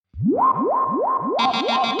Destroy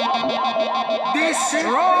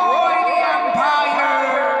the Empire!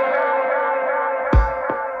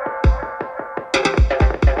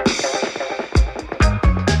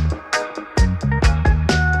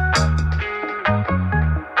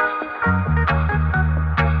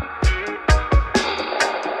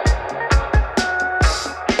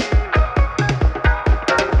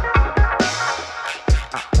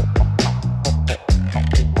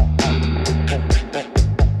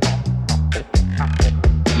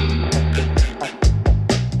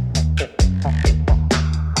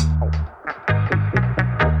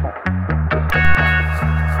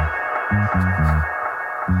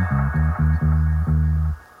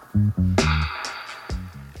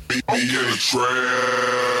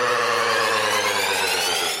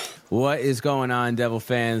 What is going on, Devil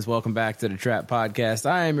fans? Welcome back to the Trap Podcast.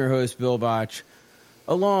 I am your host, Bill Botch,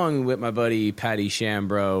 along with my buddy, Paddy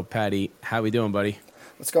Shambro. Paddy, how we doing, buddy?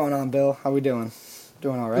 What's going on, Bill? How we doing?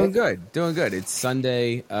 Doing all right? Doing good. It's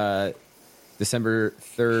Sunday, December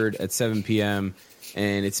 3rd at 7 p.m.,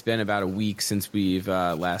 and it's been about a week since we've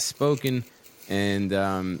last spoken, and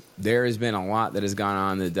there has been a lot that has gone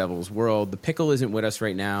on in the Devil's world. The Pickle isn't with us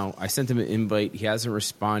right now. I sent him an invite. He hasn't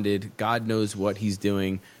responded. God knows what he's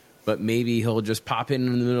doing. But maybe he'll just pop in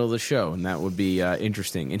the middle of the show, and that would be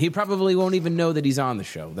interesting. And he probably won't even know that he's on the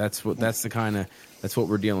show. That's what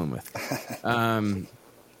we're dealing with.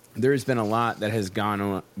 There's been a lot that has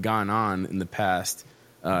gone on in the past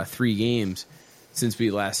 3 games since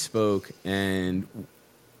we last spoke, and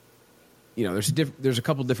you know, there's a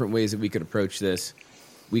couple different ways that we could approach this.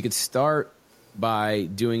 We could start by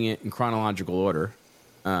doing it in chronological order,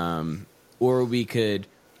 or we could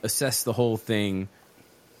assess the whole thing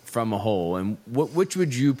from a whole. And which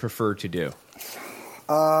would you prefer to do?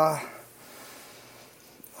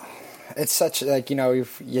 It's such like, you know,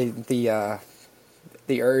 the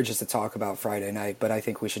urge is to talk about Friday night, but I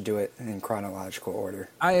think we should do it in chronological order.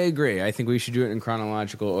 I agree. I think we should do it in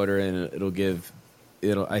chronological order, and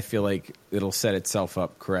I feel like it'll set itself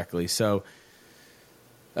up correctly. So,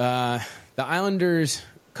 the Islanders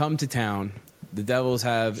come to town. The Devils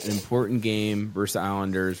have an important game versus the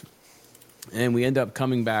Islanders. And we end up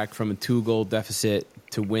coming back from a 2-goal deficit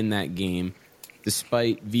to win that game,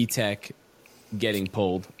 despite VTech getting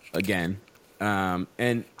pulled again.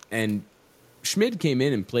 And Schmid came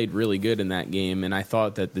in and played really good in that game, and I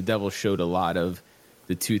thought that the Devils showed a lot of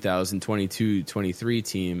the 2022-23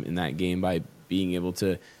 team in that game by being able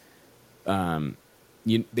to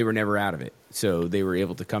they were never out of it. So they were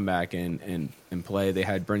able to come back and play. They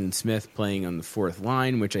had Brendan Smith playing on the 4th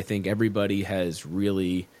line, which I think everybody has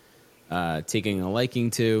really taking a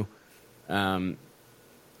liking to. I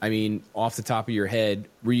mean, off the top of your head,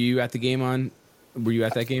 were you at that game?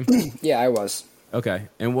 Yeah, I was. Okay.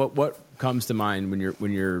 And what comes to mind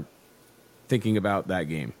when you're thinking about that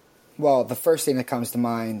game? Well, the first thing that comes to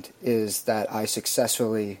mind is that I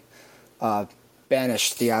successfully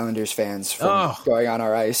banished the Islanders fans from going on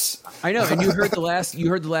our ice. I know, and you heard the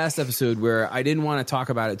last episode where I didn't want to talk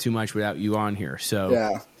about it too much without you on here. So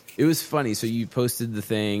yeah. It was funny. So you posted the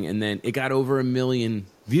thing, and then it got over 1 million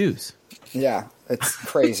views. Yeah, it's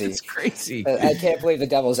crazy. It's crazy. I can't believe the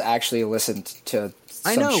Devils actually listened to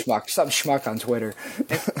some schmuck on Twitter.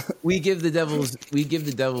 We give the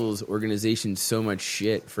Devils organization so much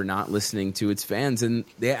shit for not listening to its fans, and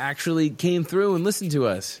they actually came through and listened to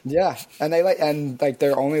us. Yeah, and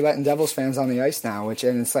they're only letting Devils fans on the ice now, and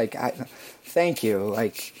it's like, thank you.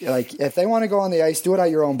 Like if they want to go on the ice, do it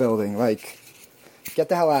at your own building. Like, get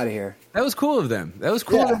the hell out of here. That was cool of them. That was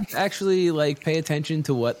cool of them to actually pay attention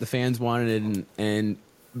to what the fans wanted and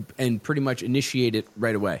pretty much initiate it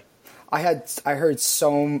right away. I heard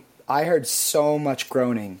so much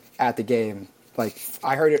groaning at the game. Like,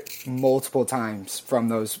 I heard it multiple times from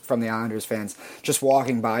the Islanders fans just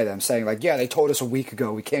walking by them saying, like, yeah, they told us a week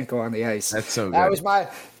ago we can't go on the ice. That's so good. That was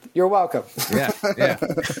you're welcome. Yeah.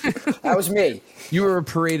 That was me. You were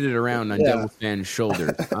paraded around on Devil fans'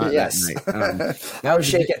 shoulders yes. that night.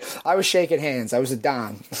 I was shaking hands. I was a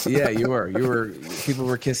Don. Yeah, you were. People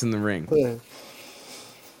were kissing the ring.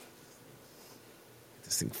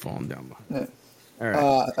 This thing falling down. Yeah. All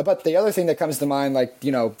right. But the other thing that comes to mind, like,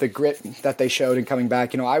 you know, the grit that they showed in coming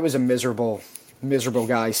back, you know, I was a miserable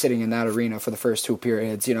guy sitting in that arena for the first 2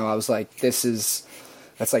 periods. You know, I was like, that's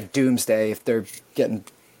like doomsday if they're getting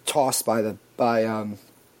tossed by the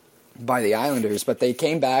Islanders. But they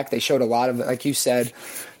came back. They showed a lot of, like you said,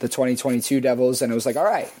 the 2022 Devils, and it was like, all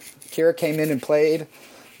right, Kira came in and played.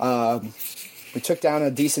 We took down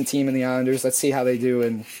a decent team in the Islanders. Let's see how they do,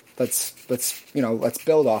 and let's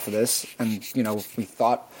build off of this. And, you know, we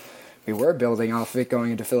thought we were building off of it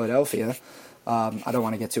going into Philadelphia. I don't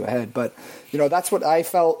want to get too ahead, but that's what I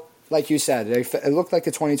felt. Like you said, it looked like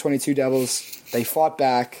the 2022 Devils. They fought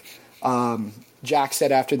back. Jack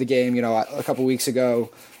said after the game, a couple weeks ago,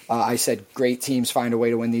 I said, great teams find a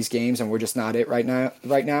way to win these games, and we're just not it right now.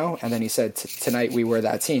 And then he said, tonight we were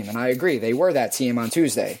that team. And I agree. They were that team on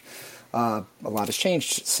Tuesday. A lot has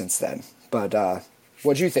changed since then. But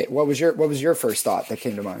what did you think? What was your first thought that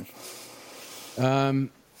came to mind?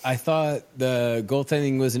 I thought the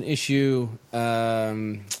goaltending was an issue.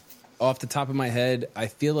 Off the top of my head, I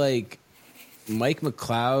feel like Mike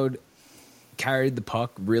McLeod carried the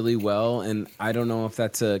puck really well, and I don't know if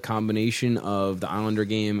that's a combination of the Islander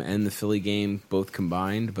game and the Philly game both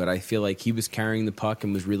combined, but I feel like he was carrying the puck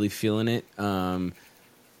and was really feeling it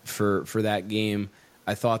for that game.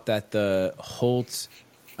 I thought that the Holtz,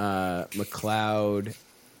 McLeod,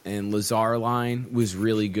 and Lazar line was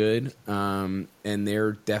really good, and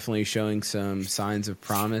they're definitely showing some signs of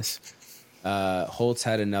promise. Holtz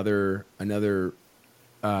had another.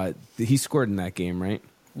 He scored in that game, right?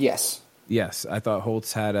 Yes. I thought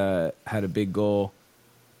Holtz had a big goal.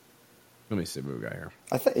 Let me see what we got here.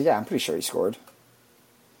 I'm pretty sure he scored.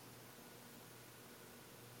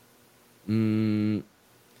 No,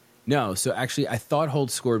 so actually, I thought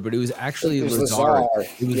Holtz scored, but it was actually Lazar.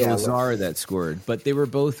 It was Lazar that scored, but they were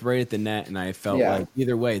both right at the net, and I felt like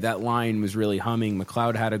either way, that line was really humming.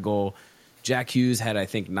 McLeod had a goal. Jack Hughes had, I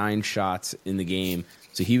think, 9 shots in the game,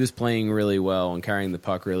 so he was playing really well and carrying the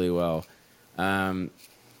puck really well.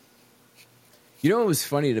 What was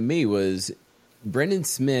funny to me was Brendan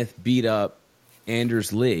Smith beat up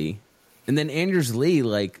Anders Lee, and then Anders Lee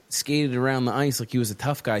skated around the ice like he was a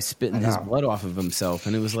tough guy, spitting his blood off of himself,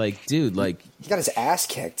 and it was like, dude, he got his ass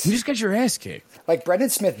kicked. You just got your ass kicked. Brendan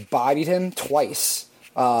Smith bodied him twice.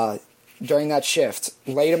 During that shift,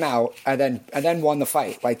 laid him out, and then won the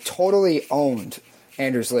fight. Totally owned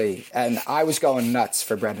Anders Lee, and I was going nuts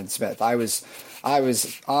for Brendan Smith. I was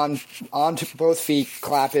on both feet,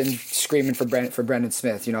 clapping, screaming for Brendan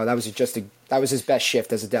Smith. That was his best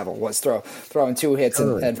shift as a Devil, was throwing 2 hits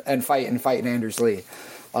and fighting Anders Lee.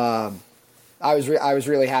 I was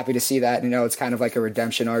really happy to see that. It's kind of like a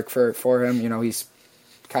redemption arc for him. He's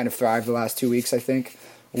kind of thrived the last 2 weeks, I think,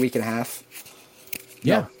 a week and a half.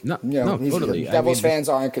 Yeah, no, totally. Devils fans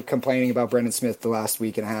aren't complaining about Brendan Smith the last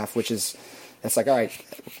week and a half, it's like, all right,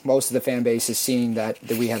 most of the fan base is seeing that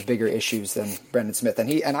we have bigger issues than Brendan Smith,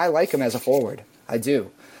 and I like him as a forward. I do.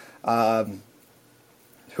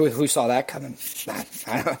 Who saw that coming?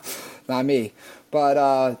 Not me.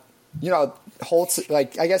 But Holtz, I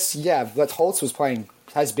guess, but Holtz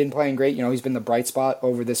has been playing great. He's been the bright spot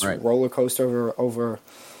over this roller coaster over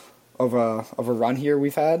run here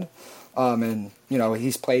we've had. And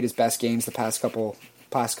he's played his best games the past couple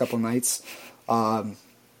nights. And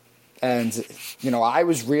I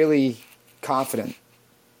was really confident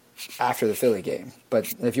after the Philly game,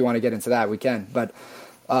 but if you want to get into that, we can. But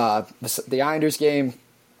the Islanders game,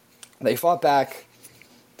 they fought back.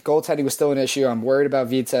 The goaltending was still an issue. I'm worried about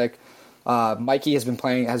Vitek. Mikey has been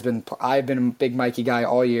playing. I've been a big Mikey guy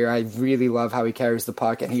all year. I really love how he carries the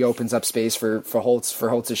puck and he opens up space for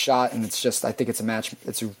Holtz's shot. And it's just, I think it's a match.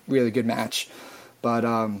 It's a really good match. But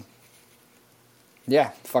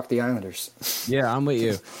fuck the Islanders. Yeah, I'm with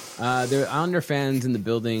you. The Islander fans in the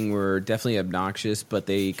building were definitely obnoxious, but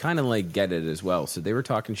they kind of get it as well. So they were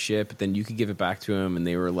talking shit, but then you could give it back to them, and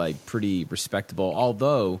they were pretty respectable.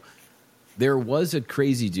 Although there was a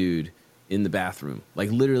crazy dude in the bathroom,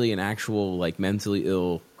 literally an actual mentally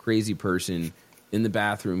ill crazy person in the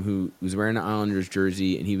bathroom who was wearing an Islanders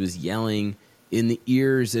jersey, and he was yelling in the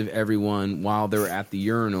ears of everyone while they were at the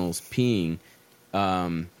urinals peeing.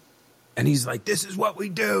 And he's like, this is what we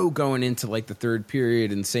do, going into the third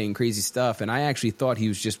period and saying crazy stuff. And I actually thought he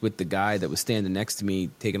was just with the guy that was standing next to me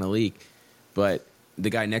taking a leak. But the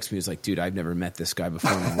guy next to me was like, dude, I've never met this guy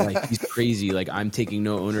before in my life. He's crazy. I'm taking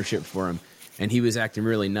no ownership for him. And he was acting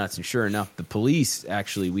really nuts. And sure enough, the police,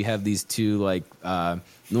 actually, we have these two,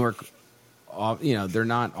 Newark, they're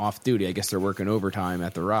not off duty. I guess they're working overtime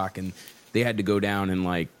at the Rock. And they had to go down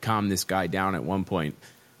and, calm this guy down at one point.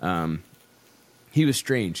 He was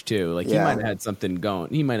strange, too. He might have had something going.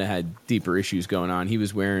 He might have had deeper issues going on. He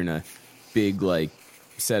was wearing a big,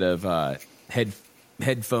 set of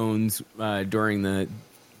headphones during the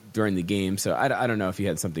game. So I don't know if he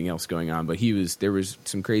had something else going on, but there was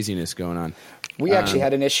some craziness going on. We actually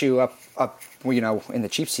had an issue up in the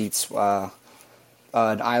cheap seats. A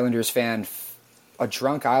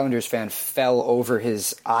drunk Islanders fan fell over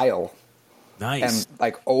his aisle. Nice.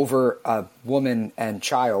 And over a woman and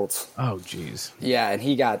child. Oh, jeez. Yeah, and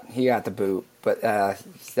he got the boot. but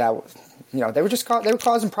they were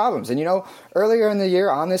causing problems. And earlier in the year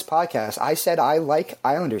on this podcast, I said I like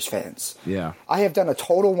Islanders fans. Yeah, I have done a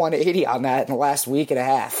total 180 on that in the last week and a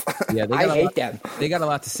half. Yeah, I hate them. They got a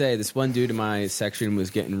lot to say. This one dude in my section was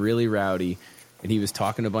getting really rowdy, and he was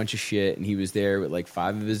talking a bunch of shit, and he was there with like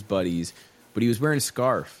 5 of his buddies, but he was wearing a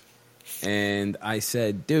scarf. And I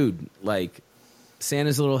said, dude, like,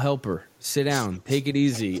 Santa's a little helper. Sit down, take it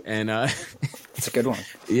easy. And it's a good one.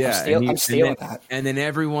 Yeah, I'm stealing that. And then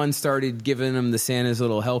everyone started giving him the Santa's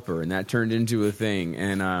little helper, and that turned into a thing.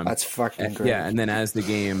 And that's fucking great. Yeah, and then as the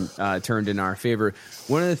game turned in our favor,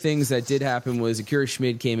 one of the things that did happen was Akira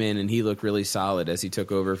Schmid came in, and he looked really solid as he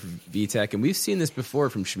took over for VTech. And we've seen this before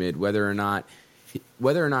from Schmid. Whether or not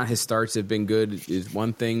his starts have been good is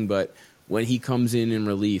one thing, but when he comes in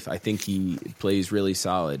relief, I think he plays really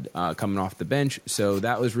solid coming off the bench. So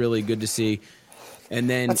that was really good to see. And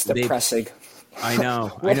then that's depressing. I know.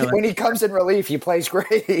 When he comes in relief, he plays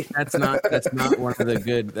great. That's not one of the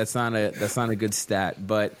good. That's not a good stat.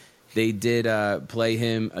 But they did play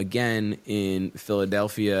him again in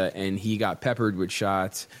Philadelphia, and he got peppered with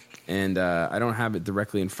shots. And I don't have it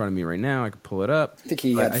directly in front of me right now. I can pull it up. I think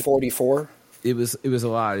he had 44. It was a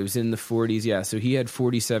lot. It was in the 40s. Yeah. So he had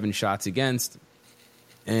 47 shots against,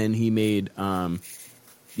 and he made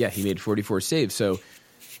 44 saves. So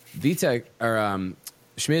VTech or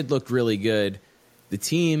Schmid looked really good. The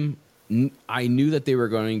team, I knew that they were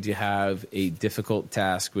going to have a difficult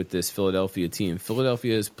task with this Philadelphia team.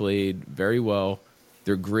 Philadelphia has played very well.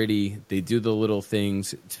 They're gritty. They do the little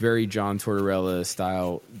things. It's very John Tortorella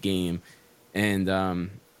style game,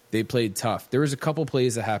 and they played tough. There was a couple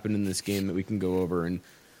plays that happened in this game that we can go over, and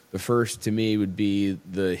the first to me would be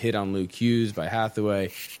the hit on Luke Hughes by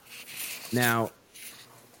Hathaway. Now,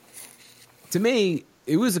 to me,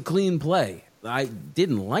 it was a clean play. I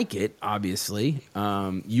didn't like it, obviously.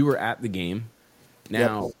 You were at the game.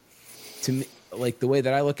 Now, Yep. To me, like the way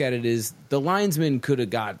that I look at it is the linesman could have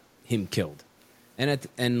got him killed. And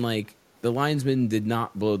the linesman did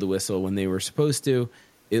not blow the whistle when they were supposed to.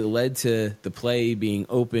 It led to the play being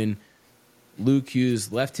open. Luke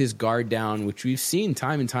Hughes left his guard down, which we've seen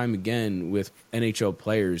time and time again with NHL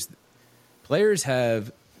players.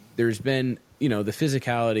 There's been, the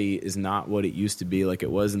physicality is not what it used to be like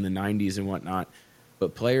it was in the 90s and whatnot,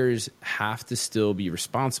 but players have to still be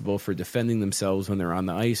responsible for defending themselves when they're on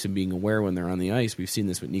the ice and being aware when they're on the ice. We've seen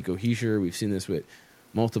this with Nico Hischier. We've seen this with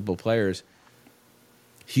multiple players.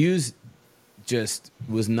 Hughes just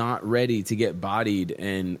was not ready to get bodied,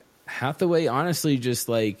 and Hathaway honestly just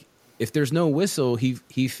like, if there's no whistle, he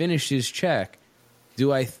finished his check.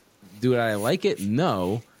 Do I like it?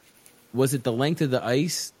 No. Was it the length of the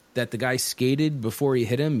ice that the guy skated before he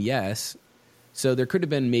hit him? Yes. So there could have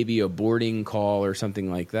been maybe a boarding call or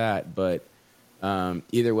something like that, but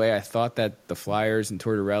either way, I thought that the Flyers and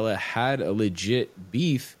Tortorella had a legit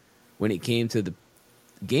beef when it came to the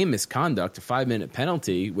game misconduct, a 5-minute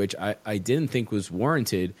penalty, which I didn't think was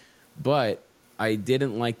warranted, but I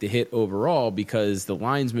didn't like the hit overall because the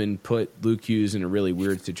linesman put Luke Hughes in a really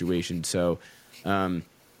weird situation. So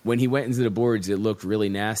when he went into the boards, it looked really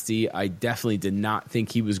nasty. I definitely did not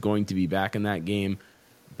think he was going to be back in that game.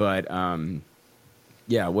 But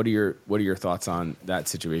yeah, what are your thoughts on that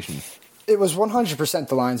situation? It was 100%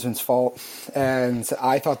 the linesman's fault, and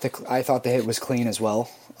I thought the hit was clean as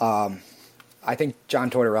well. I think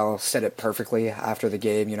John Tortorella said it perfectly after the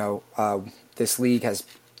game. This league has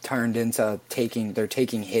turned into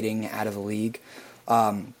taking hitting out of the league,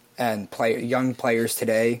 and young players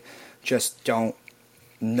today just don't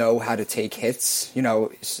know how to take hits.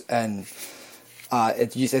 And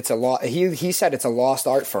it's a lot. He said it's a lost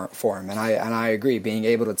art for him, and I agree. Being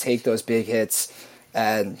able to take those big hits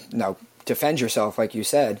and defend yourself, like you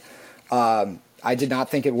said, I did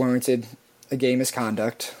not think it warranted a game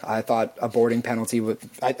misconduct. I thought a boarding penalty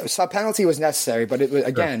penalty was necessary, but it was,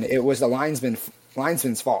 again, it was the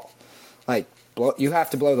linesman's fault. Like, you have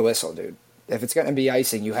to blow the whistle, dude. If it's going to be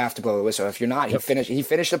icing, you have to blow the whistle. If you're not, he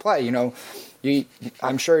finished the play.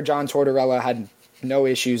 I'm sure John Tortorella had no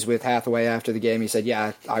issues with Hathaway after the game. He said,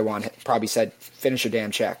 "Yeah, I want it." Probably said, "Finish your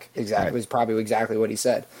damn check." Exactly, It was probably exactly what he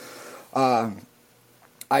said. I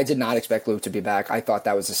did not expect Luke to be back. I thought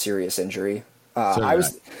that was a serious injury. I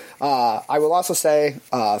will also say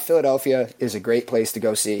Philadelphia is a great place to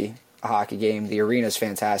go see a hockey game. The arena is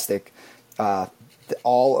fantastic.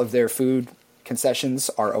 All of their food concessions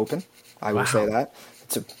are open. I will say that.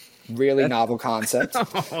 It's a really novel concept.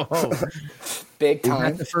 Big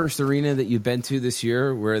time. Is that the first arena that you've been to this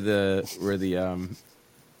year where the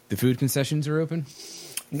food concessions are open?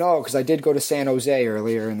 No, because I did go to San Jose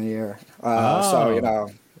earlier in the year.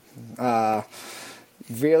 So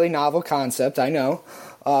really novel concept, I know.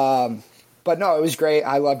 But no, it was great.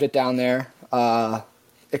 I loved it down there.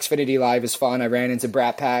 Xfinity Live is fun. I ran into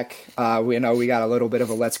Brat Pack. We got a little bit of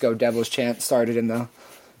a "Let's Go Devils" chant started in the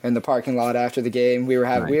parking lot after the game.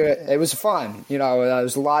 It was fun. There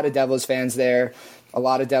was a lot of Devils fans there. A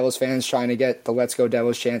lot of Devils fans trying to get the "Let's Go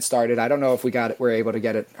Devils" chant started. I don't know if we're able to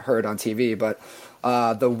get it heard on TV, but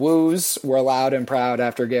the woos were loud and proud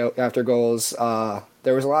after goals.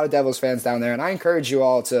 There was a lot of Devils fans down there, and I encourage you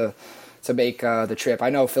all to make the trip. I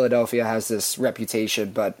know Philadelphia has this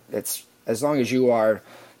reputation, but it's as long as you are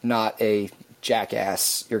not a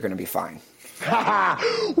jackass, you're going to be fine. Yeah,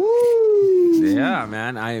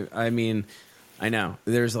 man. I mean, I know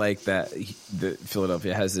there's like that. The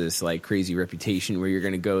Philadelphia has this like crazy reputation where you're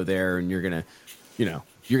going to go there and you're going to,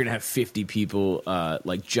 you're going to have 50 people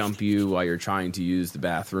like jump you while you're trying to use the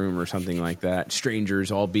bathroom or something like that.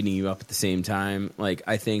 Strangers all beating you up at the same time. Like,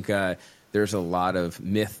 I think there's a lot of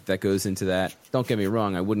myth that goes into that. Don't get me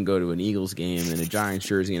wrong. I wouldn't go to an Eagles game in a Giants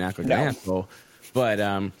jersey and act like an asshole. But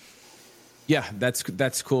yeah, that's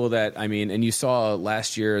cool. And you saw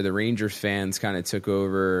last year the Rangers fans kind of took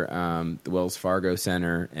over the Wells Fargo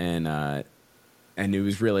Center, and it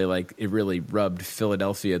was really it really rubbed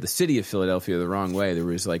Philadelphia, the city of Philadelphia, the wrong way. There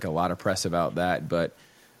was like a lot of press about that, but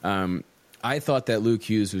I thought that Luke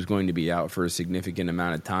Hughes was going to be out for a significant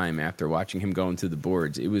amount of time after watching him going to the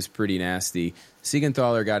boards. It was pretty nasty.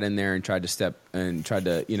 Siegenthaler got in there and tried to step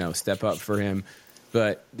up for him,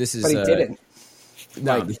 but this is. But he didn't.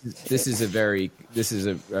 No, this is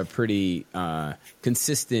a pretty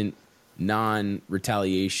consistent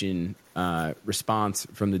non-retaliation response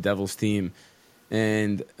from the Devils team,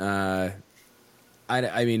 and I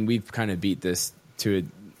mean we've kind of beat this to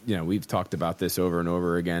we've talked about this over and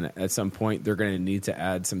over again. At some point, they're going to need to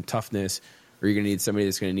add some toughness, or you're going to need somebody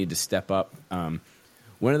that's going to need to step up.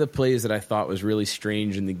 One of the plays that I thought was really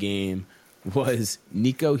strange in the game was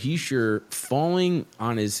Nico Hischier falling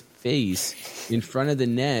on his face in front of the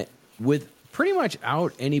net with pretty much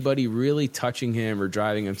out anybody really touching him or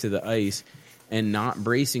driving him to the ice, and not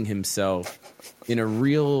bracing himself in a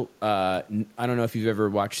real I don't know if you've ever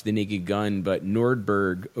watched The Naked Gun, but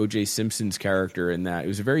Nordberg, O.J. Simpson's character in that, it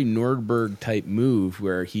was a very Nordberg type move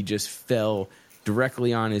where he just fell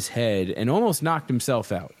directly on his head and almost knocked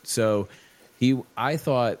himself out. So I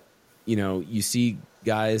thought, you see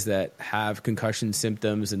guys that have concussion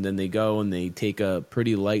symptoms and then they go and they take a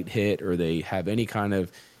pretty light hit, or they have any kind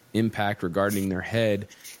of impact regarding their head,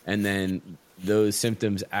 and then those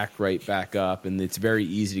symptoms act right back up, and it's very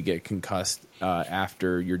easy to get concussed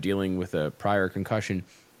after you're dealing with a prior concussion.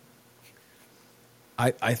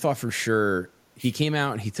 I thought for sure he came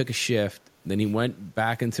out and he took a shift, then he went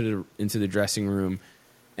back into the dressing room,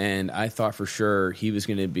 and I thought for sure he was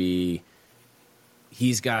going to be.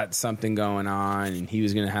 He's got something going on, and he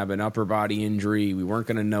was going to have an upper body injury. We weren't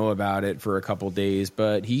going to know about it for a couple days,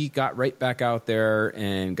 but he got right back out there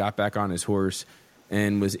and got back on his horse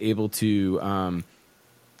and was able to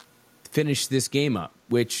finish this game up,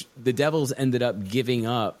 which the Devils ended up giving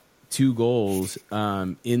up 2 goals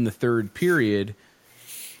in the third period,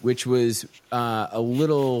 which was a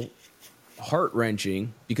little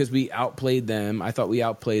heart-wrenching because we outplayed them. I thought we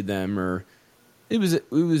outplayed them, or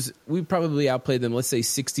we probably outplayed them, let's say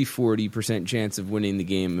 60-40% chance of winning the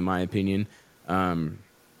game, in my opinion.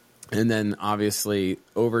 And then obviously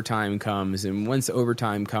overtime comes, and once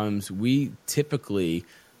overtime comes,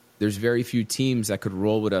 there's very few teams that could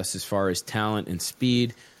roll with us as far as talent and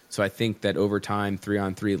speed. So I think that overtime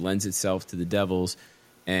 3-on-3 lends itself to the Devils.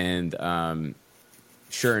 And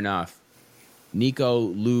sure enough, Nico,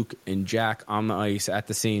 Luke, and Jack on the ice at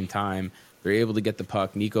the same time. They're able to get the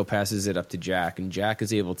puck. Nico passes it up to Jack, and Jack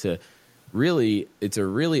is able to it's a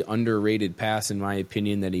really underrated pass, in my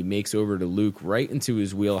opinion, that he makes over to Luke right into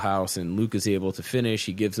his wheelhouse, and Luke is able to finish.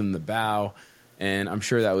 He gives him the bow, and I'm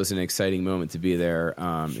sure that was an exciting moment to be there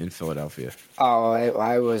in Philadelphia. Oh, it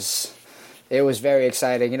was very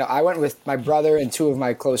exciting. I went with my brother and 2 of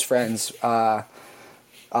my close friends. As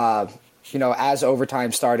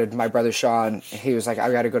overtime started, my brother Sean, he was like, I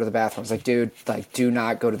got to go to the bathroom. I was like, dude, do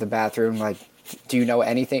not go to the bathroom. Like, do you know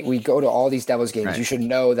anything? We go to all these Devils games. Right. You should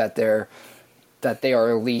know that they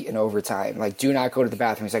are elite in overtime. Like, do not go to the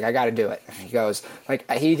bathroom. He's like, I got to do it. And he goes,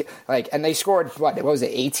 and they scored, what was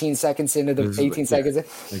it, 18 seconds into the 18 seconds?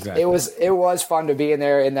 Exactly. It was fun to be in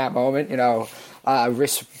there in that moment.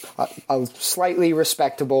 A slightly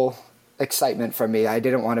respectable excitement from me. I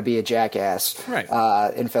didn't want to be a jackass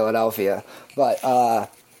in Philadelphia, but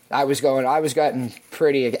I was getting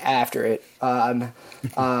pretty after it.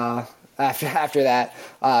 after that,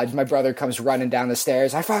 my brother comes running down the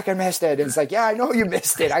stairs. I fucking missed it. And it's like, yeah, I know you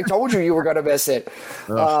missed it. I told you were going to miss it.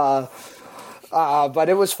 But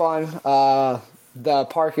it was fun. The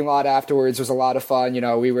parking lot afterwards was a lot of fun.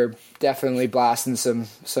 We were definitely blasting some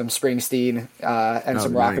Springsteen and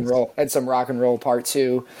some rock and roll and some rock and roll part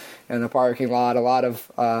 2 in the parking lot. A lot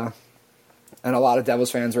of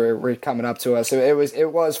Devils fans were coming up to us.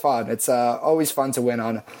 It was fun. It's always fun to win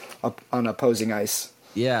on opposing ice.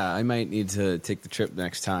 Yeah, I might need to take the trip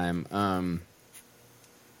next time.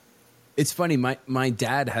 It's funny. My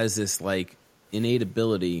dad has this like innate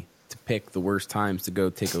ability to pick the worst times to go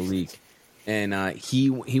take a leak. And he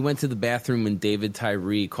went to the bathroom when David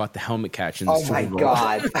Tyree caught the helmet catch in the Super Bowl. Oh,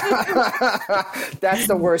 my God. That's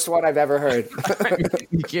the worst one I've ever heard.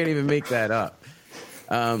 You can't even make that up.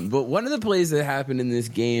 But one of the plays that happened in this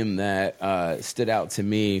game that stood out to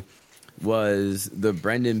me was the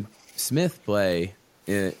Brendan Smith play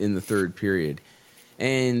in the third period.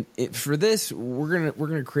 And for this, we're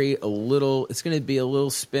gonna create a little. It's gonna be a little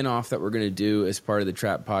spin-off that we're gonna do as part of the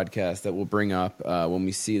Trap podcast that we'll bring up when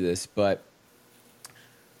we see this. But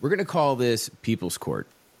we're gonna call this People's Court.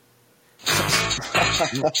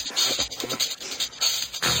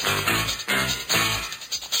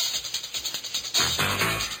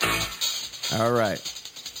 All right.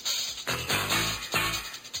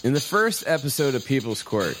 In the first episode of People's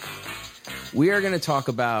Court, we are going to talk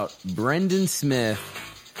about Brendan Smith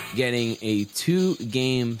getting a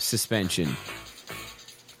 2-game suspension.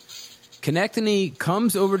 Konechny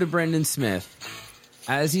comes over to Brendan Smith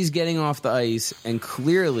as he's getting off the ice and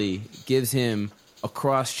clearly gives him a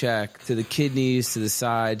cross-check to the kidneys, to the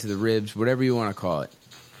side, to the ribs, whatever you want to call it.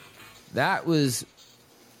 That was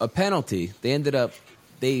a penalty.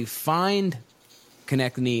 They fined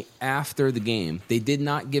Konechny after the game. They did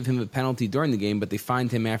not give him a penalty during the game, but they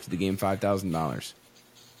fined him after the game $5,000.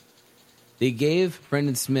 They gave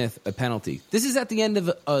Brendan Smith a penalty. This is at the end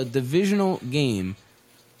of a divisional game.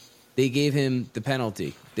 They gave him the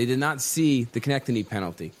penalty. They did not see the Konechny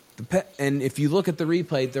penalty. And if you look at the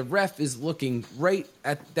replay, the ref is looking right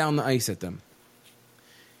down the ice at them.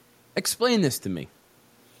 Explain this to me.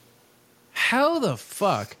 How the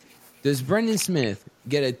fuck does Brendan Smith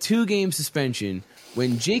get a 2-game suspension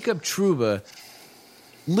when Jacob Trouba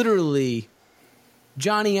literally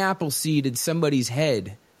Johnny Appleseeded somebody's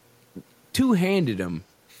head, two-handed him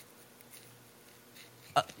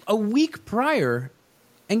a week prior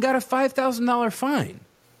and got a $5,000 fine?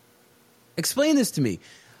 Explain this to me.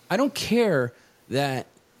 I don't care that,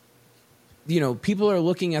 people are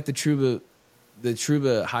looking at the Trouba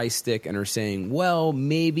high stick and are saying, well,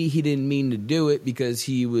 maybe he didn't mean to do it because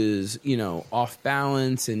he was, off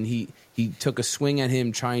balance and he took a swing at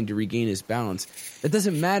him trying to regain his balance. That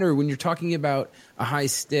doesn't matter when you're talking about a high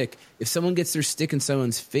stick. If someone gets their stick in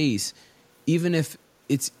someone's face, even if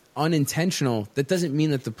it's unintentional, that doesn't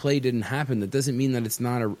mean that the play didn't happen. That doesn't mean that it's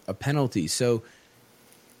not a penalty. So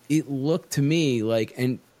it looked to me like,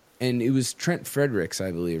 and it was Trent Fredericks,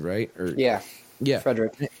 I believe, right? Yeah.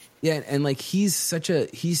 Frederick. Yeah, and like he's such a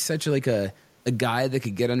guy that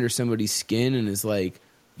could get under somebody's skin and is like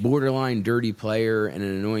borderline dirty player and an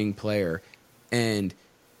annoying player. And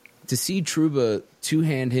to see Trouba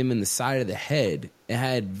two-hand him in the side of the head, it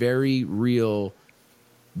had very real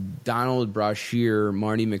Donald Brashear,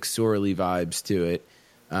 Marty McSorley vibes to it.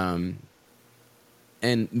 And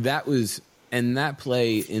that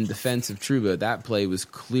play in defense of Trouba, that play was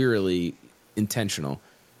clearly intentional.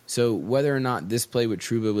 So whether or not this play with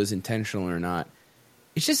Trouba was intentional or not,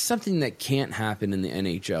 it's just something that can't happen in the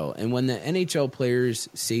NHL. And when the NHL players'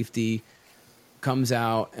 safety comes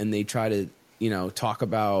out and they try to, talk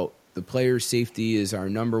about the players' safety is our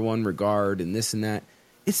number one regard and this and that,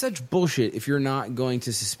 it's such bullshit if you're not going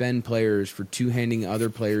to suspend players for two-handing other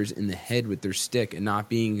players in the head with their stick and not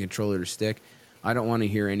being in control of their stick. I don't want to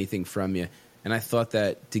hear anything from you. And I thought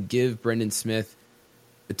that to give Brendan Smith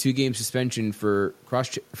a 2-game suspension for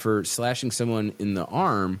slashing someone in the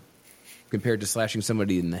arm compared to slashing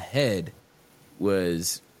somebody in the head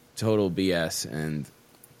was total BS, and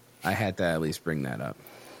I had to at least bring that up.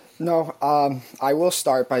 No, I will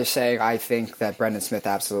start by saying I think that Brendan Smith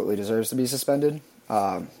absolutely deserves to be suspended.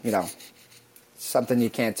 Something you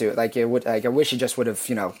can't do. I wish he just would have,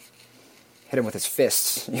 hit him with his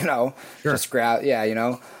fists. Sure. Just grab.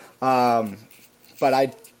 Yeah,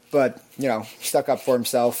 But stuck up for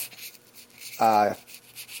himself. I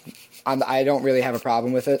don't really have a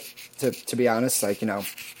problem with it, to be honest.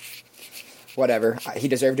 Whatever. He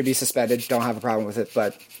deserved to be suspended. Don't have a problem with it.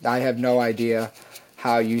 But I have no idea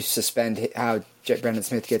how you suspend how Brendan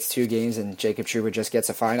Smith gets 2 games and Jacob Trouba just gets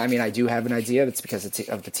a fine. I mean, I do have an idea. It's because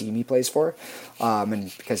of the team he plays for,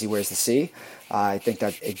 and because he wears the C. I think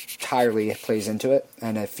that entirely plays into it.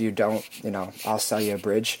 And if you don't, I'll sell you a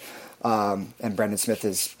bridge. And Brendan Smith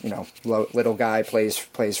is, little guy, plays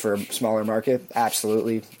for a smaller market.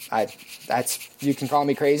 Absolutely. You can call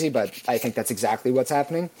me crazy, but I think that's exactly what's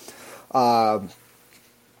happening.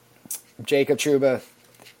 Jacob Trouba,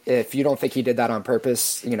 if you don't think he did that on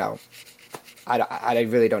purpose, I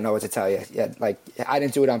really don't know what to tell you. Yeah, I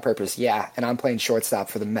didn't do it on purpose. Yeah, and I'm playing shortstop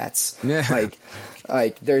for the Mets. Yeah.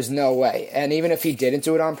 Like there's no way. And even if he didn't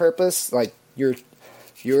do it on purpose,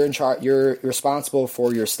 you're in charge. You're responsible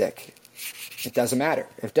for your stick. It doesn't matter.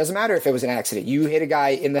 It doesn't matter if it was an accident. You hit a guy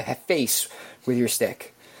in the face with your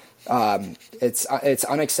stick. It's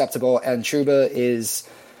unacceptable. And Trouba is,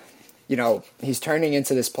 he's turning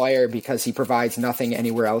into this player because he provides nothing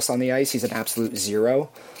anywhere else on the ice. He's an absolute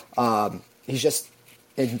zero.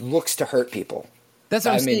 It looks to hurt people. That's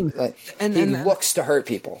what I'm saying. He looks to hurt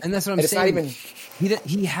people. And that's what I'm saying. It's not even...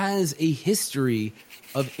 He has a history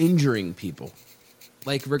of injuring people.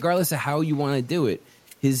 Regardless of how you want to do it,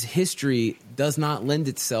 his history does not lend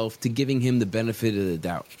itself to giving him the benefit of the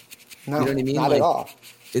doubt. No, you know what I mean? Not at all.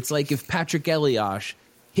 It's like if Patrick Elias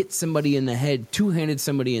hit somebody in the head, two-handed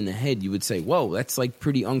somebody in the head, you would say, whoa, that's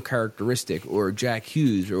pretty uncharacteristic. Or Jack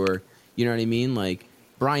Hughes, or, you know what I mean?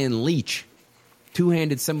 Brian Leach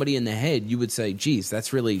two-handed somebody in the head, you would say, geez,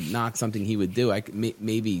 that's really not something he would do.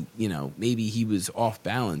 Maybe he was off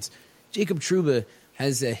balance. Jacob Trouba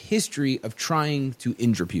has a history of trying to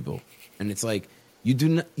injure people. And it's he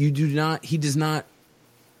does not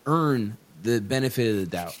earn the benefit of the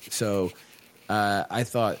doubt. So I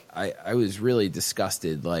thought I was really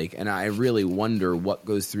disgusted, and I really wonder what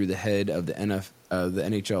goes through the head of the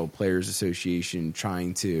NHL Players Association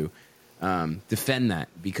trying to defend that,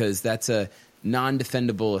 because that's a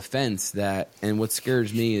non-defendable offense and what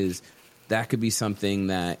scares me is that could be something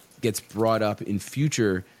that gets brought up in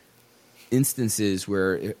future instances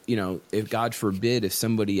where, if God forbid, if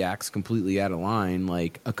somebody acts completely out of line,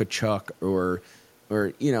 like a Kachuk or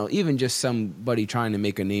even just somebody trying to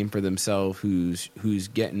make a name for themselves who's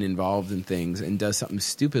getting involved in things and does something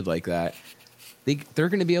stupid like that, they're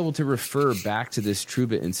going to be able to refer back to this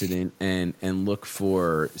Trouba incident and look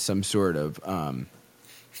for some sort of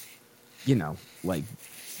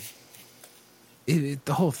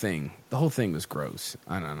the whole thing was gross.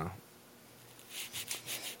 I don't know.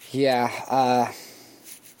 Yeah,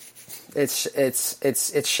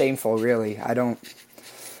 it's shameful, really.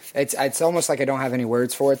 It's almost like I don't have any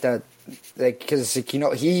words for it, that because he's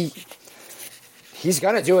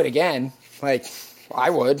gonna do it again. I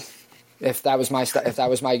would, if that was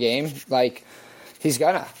my game. He's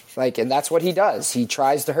gonna and that's what he does. He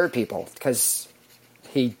tries to hurt people because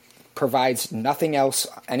he provides nothing else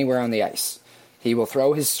anywhere on the ice. He will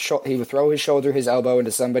throw his shoulder, his elbow into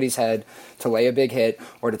somebody's head to lay a big hit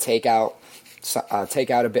or to take out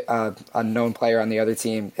a known player on the other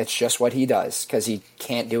team. It's just what he does because he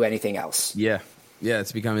can't do anything else. Yeah,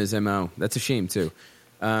 it's become his MO. That's a shame too.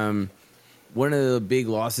 One of the big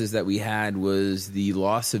losses that we had was the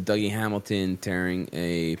loss of Dougie Hamilton tearing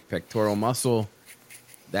a pectoral muscle.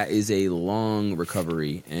 That is a long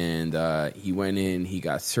recovery, and he went in, he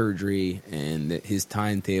got surgery, and his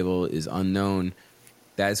timetable is unknown.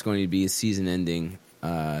 That's going to be a season-ending,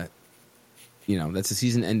 that's a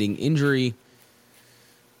season-ending injury,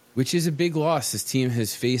 which is a big loss. This team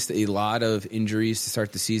has faced a lot of injuries to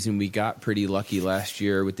start the season. We got pretty lucky last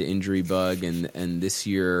year with the injury bug, and this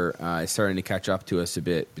year it's starting to catch up to us a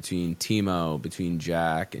bit between Timo, between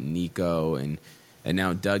Jack and Nico, and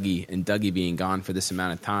now Dougie. And Dougie being gone for this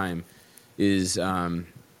amount of time is there's going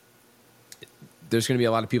to be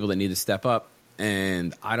a lot of people that need to step up,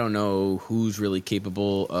 and I don't know who's really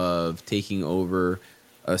capable of taking over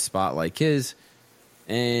a spot like his.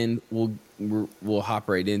 And we'll hop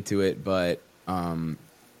right into it. But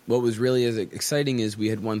what was really as exciting is we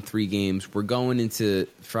had won 3 games. We're going into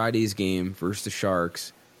Friday's game versus the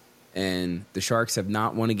Sharks, and the Sharks have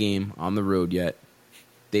not won a game on the road yet.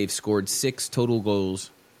 They've scored 6 total goals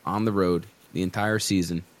on the road the entire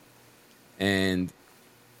season, and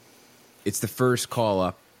it's the first call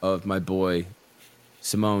up of my boy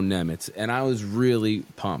Simone Nemec, and I was really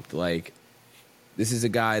pumped. This is a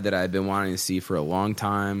guy that I've been wanting to see for a long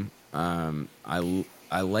time.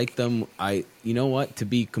 I like them. You know what? To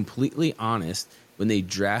be completely honest, when they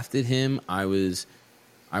drafted him, I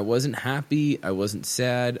wasn't happy. I wasn't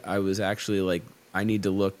sad. I was actually I need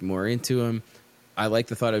to look more into him. I like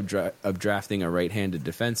the thought of drafting a right-handed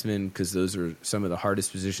defenseman because those are some of the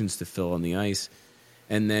hardest positions to fill on the ice.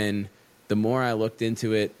 And then the more I looked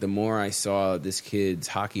into it, the more I saw this kid's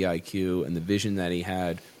hockey IQ and the vision that he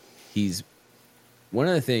had. He's one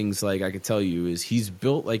of the things, like, I could tell you is he's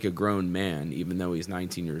built like a grown man, even though he's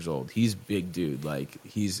 19 years old. He's a big dude. Like,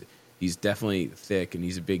 he's definitely thick, and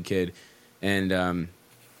he's a big kid. And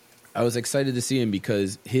I was excited to see him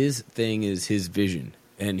because his thing is his vision,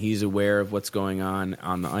 and he's aware of what's going on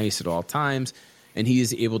the ice at all times, and he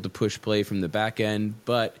is able to push play from the back end,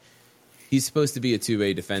 but he's supposed to be a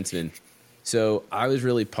two-way defenseman. So I was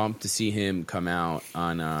really pumped to see him come out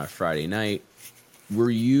on Friday night. Where were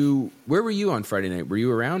you on Friday night? Were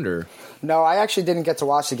you around, or? No, I actually didn't get to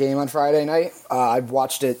watch the game on Friday night. I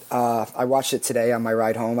watched it today on my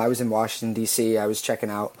ride home. I was in Washington D.C. I was checking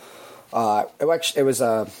out. It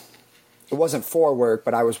wasn't for work,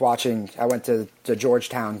 but I went to the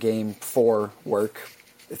Georgetown game for work,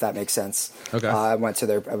 if that makes sense. Okay. I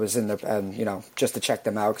was in there, and just to check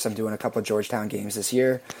them out because I'm doing a couple of Georgetown games this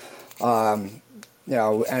year.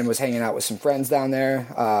 And was hanging out with some friends down there.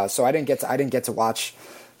 So I didn't get to watch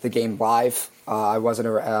the game live. I wasn't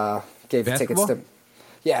gave Basketball? tickets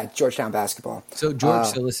to Georgetown basketball. So George,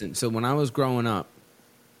 so listen. So when I was growing up,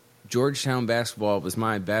 Georgetown basketball was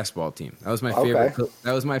my basketball team. That was my favorite. Okay.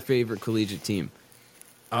 That was my favorite collegiate team.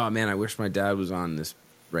 Oh man, I wish my dad was on this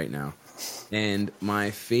right now. And my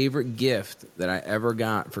favorite gift that I ever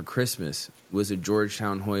got for Christmas was a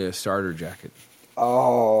Georgetown Hoya starter jacket.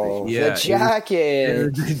 Oh, yeah, the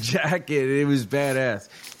jacket! The jacket. It was badass.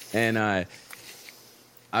 And I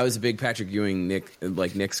was a big Patrick Ewing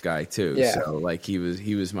Knicks guy too. Yeah. So like he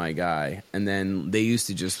was my guy. And then they used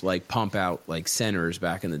to just like pump out like centers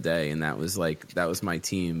back in the day, and that was my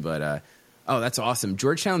team. But that's awesome.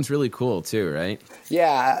 Georgetown's really cool too, right?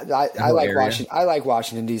 Yeah, I like area. Washington. I like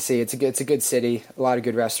Washington D.C. It's a good city. A lot of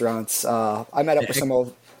good restaurants. I met up with some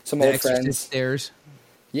old friends. Stairs.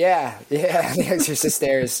 Yeah, the Exorcist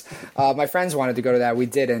stairs. My friends wanted to go to that. We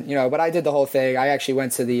didn't, but I did the whole thing. I actually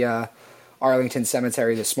went to the Arlington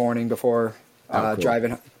Cemetery this morning before cool.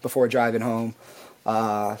 driving home.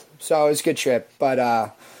 So it was a good trip. But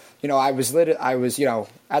I was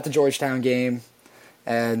at the Georgetown game,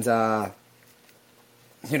 and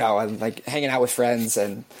like hanging out with friends,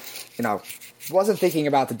 and wasn't thinking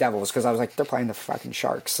about the Devils because I was like, they're playing the fucking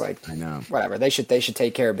Sharks. Like, I know. Whatever. They should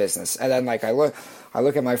take care of business. And then like I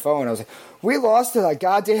look at my phone. I was like, we lost to the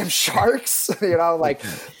goddamn Sharks.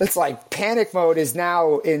 It's like panic mode is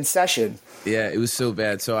now in session. Yeah, it was so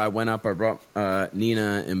bad. So I went up. I brought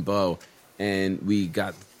Nina and Bo, and we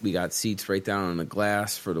got seats right down on the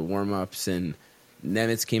glass for the warm ups. And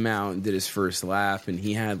Nemec came out and did his first lap, and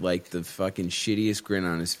he had like the fucking shittiest grin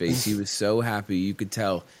on his face. He was so happy. You could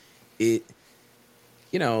tell it.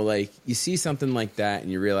 Like you see something like that,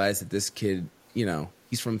 and you realize that this kid,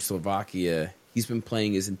 he's from Slovakia. He's been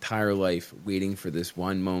playing his entire life waiting for this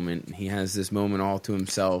one moment, and he has this moment all to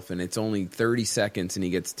himself, and it's only 30 seconds, and he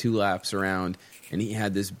gets 2 laps around, and he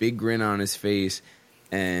had this big grin on his face,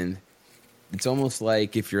 and it's almost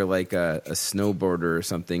like if you're like a snowboarder or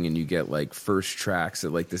something, and you get like first tracks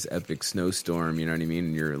at like this epic snowstorm, you know what I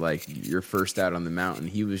mean? And you're first out on the mountain.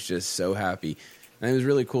 He was just so happy, and it was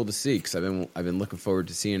really cool to see because I've been looking forward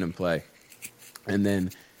to seeing him play, and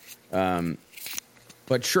then.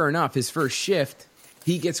 But sure enough, his first shift,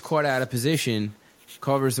 he gets caught out of position,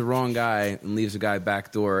 covers the wrong guy, and leaves the guy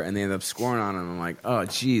back door, and they end up scoring on him. I'm like, oh,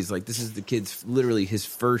 geez, like this is the kid's literally his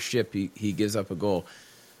first shift. He gives up a goal.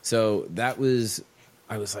 So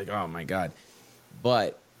I was like, oh, my God.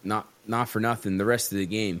 But not for nothing, the rest of the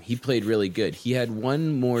game, he played really good. He had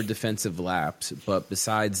one more defensive lapse, but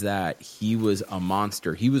besides that, he was a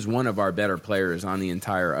monster. He was one of our better players on the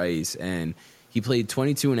entire ice, and he played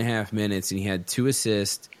 22 and a half minutes, and he had 2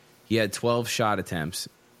 assists. He had 12 shot attempts.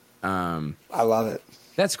 I love it.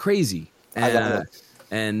 That's crazy. I love it.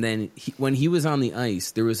 And then when he was on the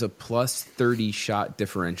ice, there was a plus 30 shot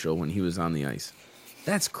differential when he was on the ice.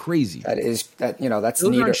 That's crazy. That's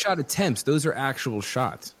those aren't shot attempts. Those are actual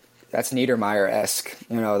shots. That's Niedermeyer-esque.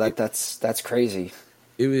 That's crazy.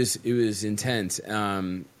 It was intense.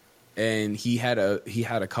 And he had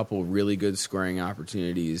a couple really good scoring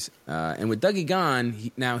opportunities. And with Dougie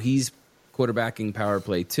gone, now he's quarterbacking power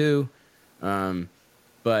play too.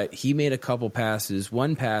 But he made a couple passes.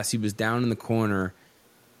 One pass, he was down in the corner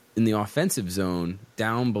in the offensive zone,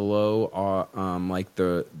 down below like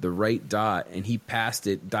the right dot, and he passed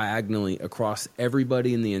it diagonally across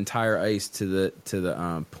everybody in the entire ice to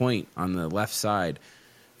the point on the left side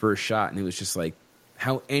for a shot. And it was just like,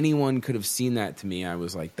 how anyone could have seen that, to me, I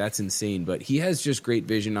was like, that's insane. But he has just great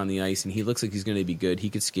vision on the ice, and he looks like he's going to be good. He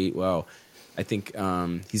could skate well. I think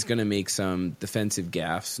he's going to make some defensive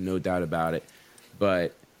gaffes, no doubt about it.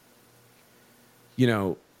 But,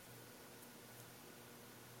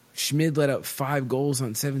 Schmid let up 5 goals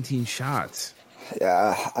on 17 shots.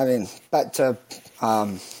 Yeah, I mean, back to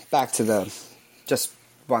the, just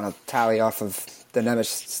want to tally off of the Nemec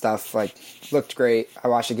stuff. Like, looked great. I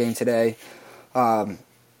watched the game today.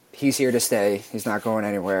 He's here to stay. He's not going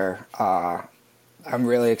anywhere. I'm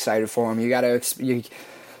really excited for him. You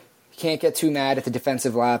can't get too mad at the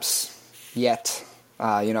defensive lapse yet.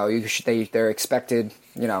 They're expected.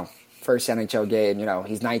 First NHL game.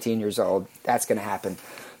 He's 19 years old. That's going to happen.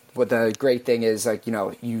 What the great thing is,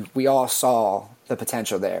 we all saw the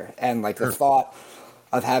potential there, and the thought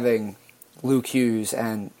of having Luke Hughes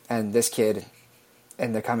and this kid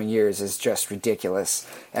in the coming years is just ridiculous,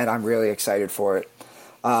 and I'm really excited for it.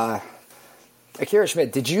 Akira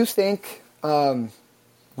Schmid, did you think?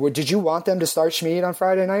 Did you want them to start Schmid on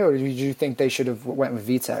Friday night, or did you think they should have went with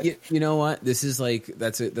Vitek? You know what? This is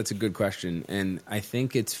that's a good question, and I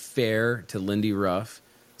think it's fair to Lindy Ruff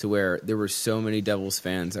to where there were so many Devils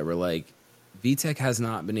fans that were like, Vitek has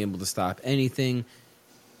not been able to stop anything.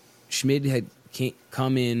 Schmid had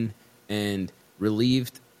come in and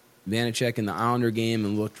relieved Vanacek in the Islander game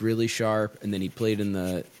and looked really sharp, and then he played in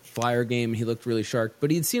the Flyer game. He looked really sharp, but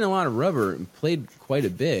he'd seen a lot of rubber and played quite a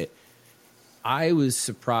bit. I was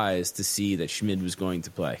surprised to see that Schmid was going to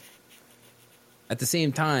play. At the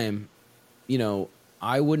same time,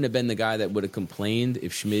 I wouldn't have been the guy that would have complained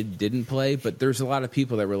if Schmid didn't play, but there's a lot of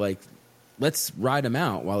people that were like, let's ride him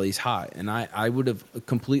out while he's hot. And I would have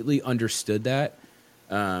completely understood that.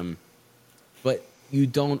 But you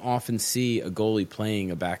don't often see a goalie playing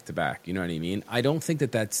a back-to-back. You know what I mean? I don't think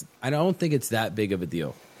it's that big of a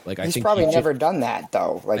deal. He's probably never done that,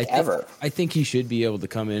 though, ever. I think he should be able to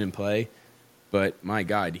come in and play. But my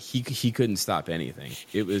God, he couldn't stop anything.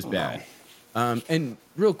 It was bad. And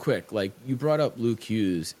real quick, you brought up Luke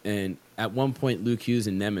Hughes, and at one point Luke Hughes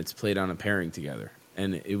and Nemec played on a pairing together,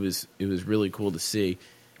 and it was really cool to see.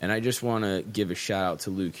 And I just want to give a shout out to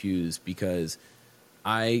Luke Hughes because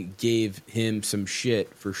I gave him some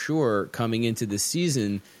shit for sure coming into the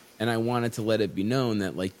season, and I wanted to let it be known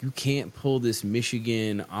that you can't pull this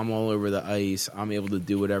Michigan, I'm all over the ice, I'm able to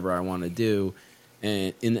do whatever I want to do,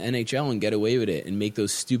 and in the NHL and get away with it and make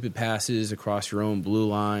those stupid passes across your own blue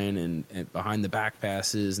line and behind the back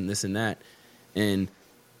passes and this and that. And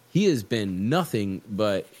he has been nothing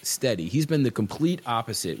but steady. He's been the complete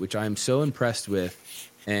opposite, which I'm so impressed with.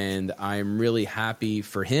 And I'm really happy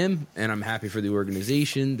for him, and I'm happy for the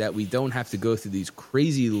organization that we don't have to go through these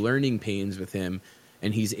crazy learning pains with him.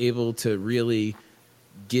 And he's able to really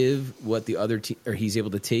give what the other team, or he's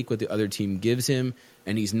able to take what the other team gives him,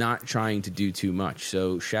 and he's not trying to do too much.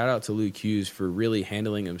 So shout out to Luke Hughes for really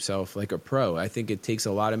handling himself like a pro. I think it takes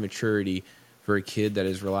a lot of maturity for a kid that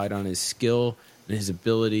has relied on his skill and his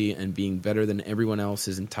ability and being better than everyone else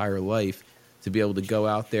his entire life to be able to go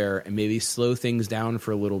out there and maybe slow things down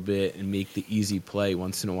for a little bit and make the easy play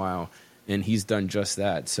once in a while. And he's done just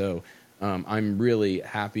that. So I'm really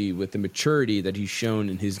happy with the maturity that he's shown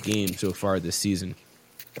in his game so far this season.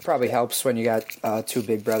 It probably helps when you got two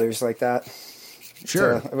big brothers like that.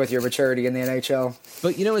 Sure. With your maturity in the NHL.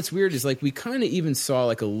 But what's weird is we kind of even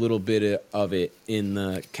saw a little bit of it in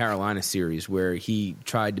the Carolina series where he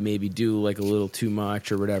tried to maybe do a little too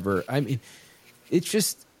much or whatever. I mean,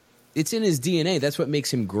 it's in his DNA. That's what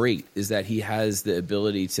makes him great, is that he has the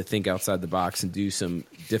ability to think outside the box and do some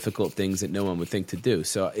difficult things that no one would think to do.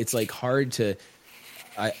 So it's hard to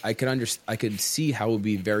I could see how it would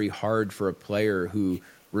be very hard for a player who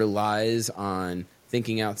relies on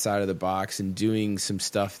thinking outside of the box and doing some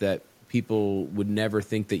stuff that people would never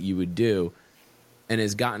think that you would do, and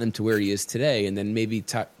has gotten him to where he is today, and then maybe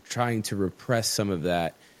trying to repress some of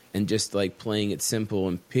that and just playing it simple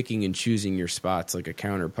and picking and choosing your spots like a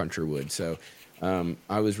counter puncher would. So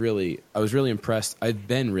I was really impressed. I've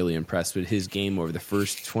been really impressed with his game over the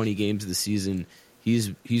first 20 games of the season. He's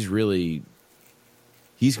going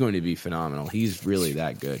to be phenomenal. He's really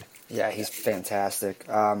that good. Yeah, he's fantastic.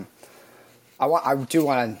 I do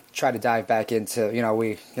want to try to dive back into,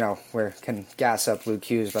 we can gas up Luke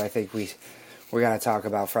Hughes, but I think we got to talk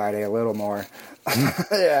about Friday a little more.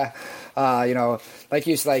 Yeah. I'll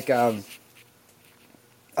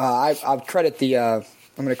credit the, I'm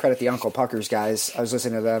going to credit the Uncle Puckers guys. I was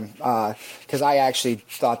listening to them because I actually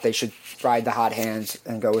thought they should ride the hot hand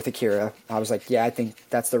and go with Akira. I was like, yeah, I think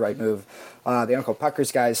that's the right move. The Uncle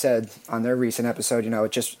Puckers guys said on their recent episode,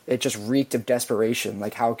 it just reeked of desperation.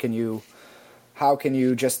 How can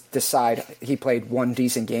you just decide he played one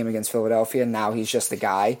decent game against Philadelphia and now he's just the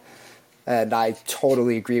guy? And I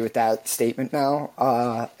totally agree with that statement now.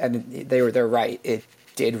 And they're right. It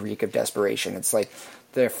did reek of desperation. It's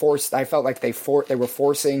they're forced. I felt like they were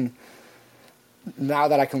forcing now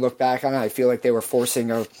that I can look back on it, I feel like they were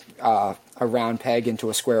forcing a round peg into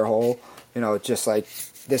a square hole. Just like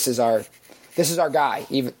this is our guy.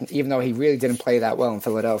 Even though he really didn't play that well in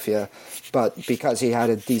Philadelphia, but because he had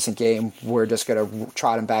a decent game, we're just gonna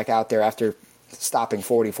trot him back out there after stopping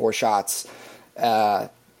 44 shots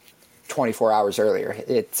 24 hours earlier.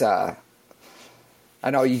 It's I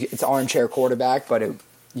know it's armchair quarterback, but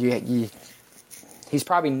he's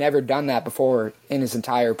probably never done that before in his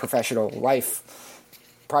entire professional life.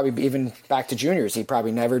 Probably even back to juniors, he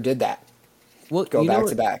probably never did that. Well, go back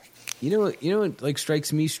to back. You know what like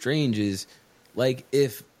strikes me strange is like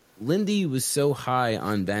if Lindy was so high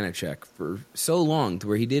on Vanacek for so long to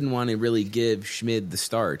where he didn't want to really give Schmid the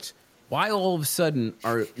starts. Why all of a sudden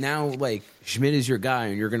are now like Schmid is your guy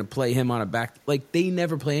and you're going to play him on a back? Like they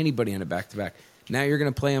never play anybody on a back to back. Now you're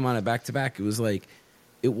going to play him on a back to back. It was like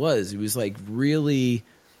really.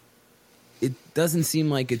 It doesn't seem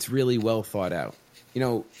like it's really well thought out.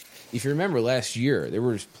 If you remember last year, there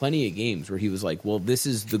was plenty of games where he was like, "Well, this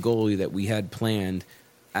is the goalie that we had planned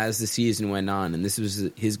as the season went on, and this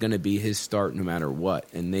was going to be his start no matter what."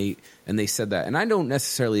 And they said that, and I don't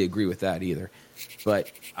necessarily agree with that either.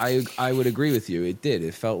 But I would agree with you. It did.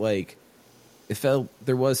 It felt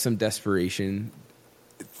there was some desperation.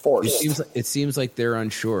 Forced. It seems like they're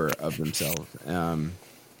unsure of themselves,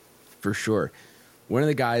 for sure. One of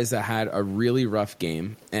the guys that had a really rough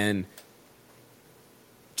game, and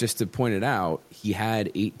just to point it out, he had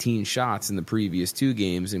 18 shots in the previous 2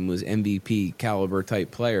 games and was MVP caliber type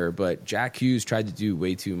player. But Jack Hughes tried to do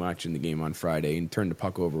way too much in the game on Friday and turned the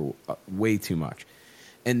puck over way too much.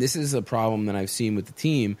 And this is a problem that I've seen with the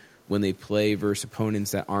team when they play versus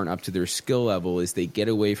opponents that aren't up to their skill level, is they get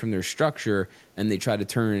away from their structure and they try to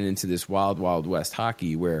turn it into this wild, wild west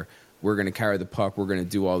hockey where we're going to carry the puck, we're going to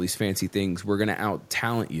do all these fancy things, we're going to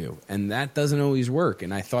out-talent you. And that doesn't always work.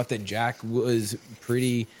 And I thought that Jack was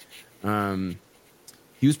pretty he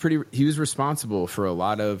was responsible for a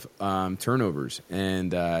lot of turnovers.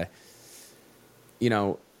 And,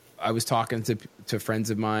 I was talking to friends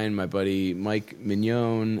of mine, my buddy Mike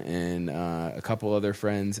Mignon and a couple other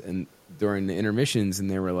friends, and during the intermissions, and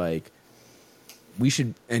they were like, we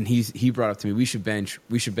should, and he brought up to me, we should bench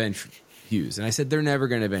Hughes. And I said, they're never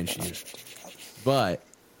going to bench Hughes. But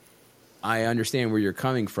I understand where you're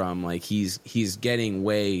coming from. Like he's getting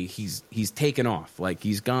he's taken off. Like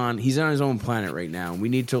he's on his own planet right now. And we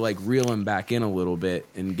need to like reel him back in a little bit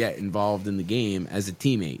and get involved in the game as a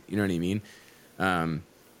teammate. You know what I mean?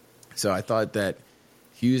 So I thought that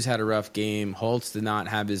Hughes had a rough game. Holtz did not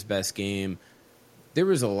have his best game. There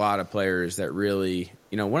was a lot of players that really,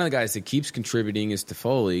 one of the guys that keeps contributing is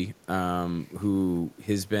Toffoli, who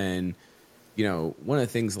has been, one of the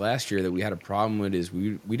things last year that we had a problem with is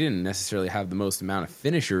we didn't necessarily have the most amount of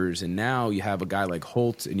finishers, and now you have a guy like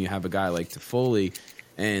Holtz and you have a guy like Toffoli,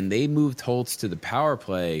 and they moved Holtz to the power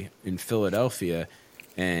play in Philadelphia,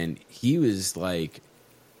 and he was like,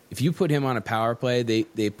 if you put him on a power play,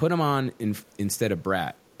 they put him on instead of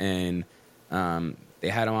Bratt, and they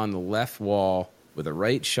had him on the left wall with a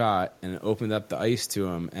right shot and it opened up the ice to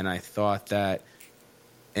him. And I thought that,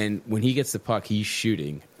 and when he gets the puck, he's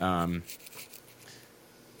shooting. I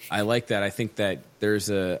like that. I think that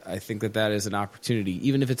that is an opportunity,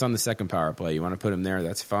 even if it's on the second power play. You want to put him there,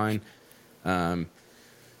 that's fine.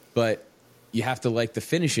 But you have to like the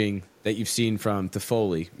finishing that you've seen from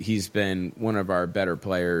Toffoli. He's been one of our better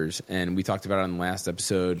players, and we talked about it on the last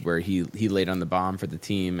episode where he laid on the bomb for the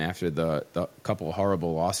team after the couple of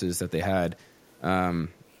horrible losses that they had.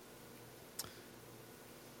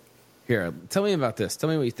 Here, tell me about this. Tell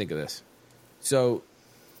me what you think of this. So,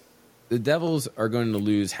 the Devils are going to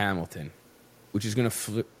lose Hamilton, which is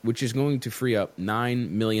going to free up $9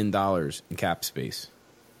 million in cap space.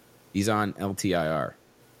 He's on LTIR.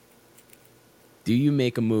 Do you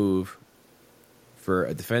make a move for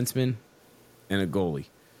a defenseman and a goalie?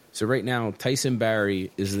 So right now, Tyson Barrie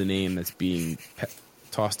is the name that's being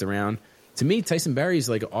tossed around. To me, Tyson Barrie is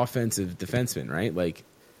like an offensive defenseman, right? Like,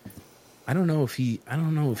 I don't know if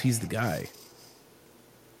he's the guy.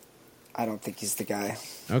 I don't think he's the guy.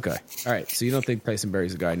 Okay, all right. So you don't think Tyson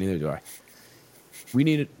Barrie's the guy? Neither do I. We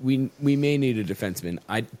may need a defenseman.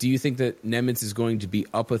 Do you think that Nemec is going to be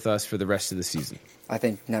up with us for the rest of the season? I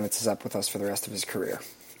think Nemec is up with us for the rest of his career.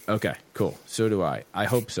 Okay, cool. So do I. I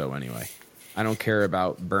hope so anyway. I don't care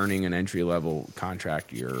about burning an entry-level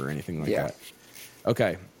contract year or anything like that.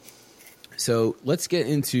 Okay, so let's get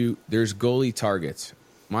into, there's goalie targets.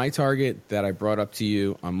 My target that I brought up to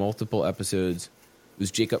you on multiple episodes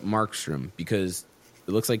was Jacob Markstrom, because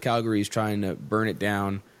it looks like Calgary is trying to burn it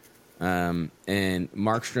down. And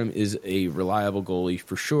Markstrom is a reliable goalie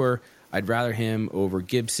for sure. I'd rather him over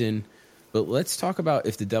Gibson, But let's talk about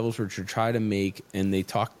if the Devils were to try to make, and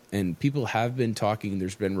people have been talking,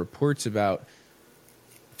 there's been reports about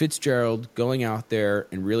Fitzgerald going out there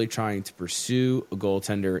and really trying to pursue a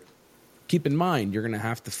goaltender. Keep in mind, you're going to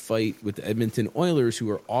have to fight with the Edmonton Oilers, who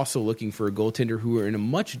are also looking for a goaltender, who are in a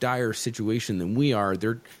much dire situation than we are.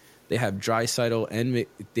 They have Draisaitl and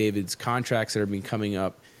McDavid's contracts that are being coming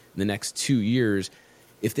up in the next 2 years.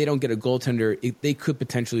 If they don't get a goaltender, they could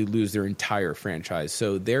potentially lose their entire franchise.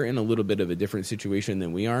 So they're in a little bit of a different situation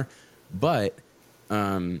than we are. But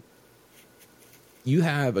you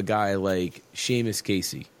have a guy like Seamus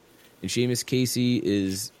Casey. And Seamus Casey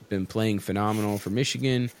has been playing phenomenal for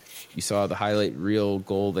Michigan. You saw the highlight reel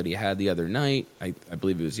goal that he had the other night. I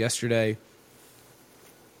believe it was yesterday.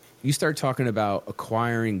 You start talking about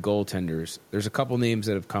acquiring goaltenders. There's a couple names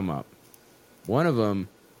that have come up. One of them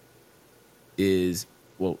is,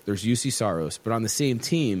 there's UC Saros, but on the same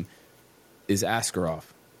team is Askarov.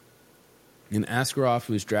 And Askarov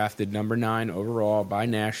was drafted number 9 overall by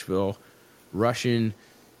Nashville, Russian.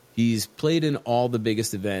 He's played in all the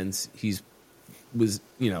biggest events. Was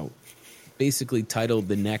basically titled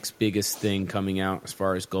the next biggest thing coming out as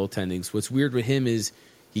far as goaltending. So what's weird with him is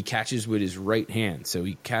he catches with his right hand. So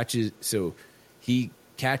he catches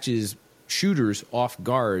shooters off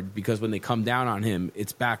guard, because when they come down on him,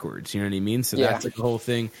 it's backwards. You know what I mean? So that's like the whole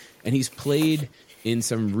thing. And he's played in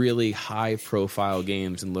some really high profile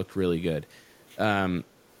games and looked really good.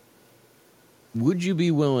 Would you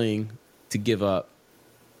be willing to give up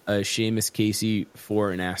a Seamus Casey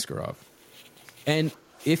for an Askarov? And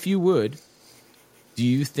if you would, do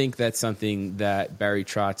you think that's something that Barry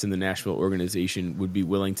Trotz and the Nashville organization would be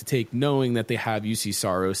willing to take, knowing that they have UC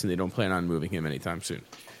Saros and they don't plan on moving him anytime soon?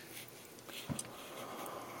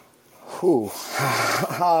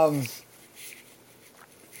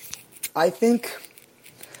 I think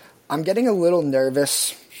I'm getting a little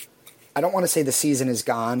nervous. I don't want to say the season is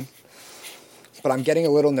gone, but I'm getting a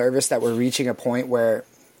little nervous that we're reaching a point where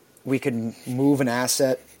we could move an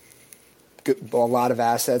asset, a lot of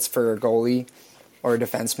assets for a goalie or a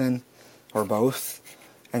defenseman or both,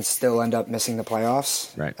 and still end up missing the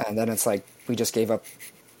playoffs. Right. And then it's like we just gave up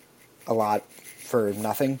a lot for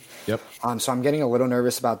nothing. Yep. So I'm getting a little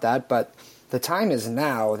nervous about that, but the time is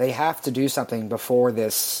now. They have to do something before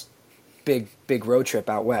this big road trip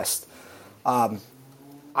out west.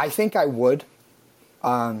 I think I would,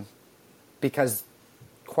 because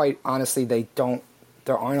quite honestly,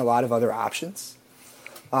 there aren't a lot of other options.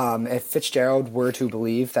 If Fitzgerald were to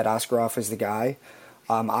believe that Askarov is the guy,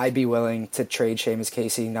 I'd be willing to trade Seamus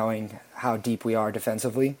Casey, knowing how deep we are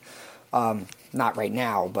defensively. Not right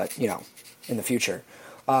now, but in the future.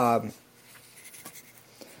 I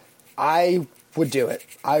would do it.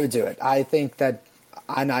 I think that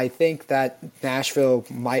Nashville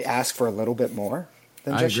might ask for a little bit more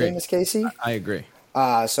than just Seamus Casey. I agree.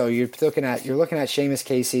 So you're looking at Seamus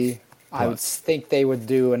Casey. I would think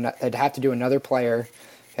they'd have to do another player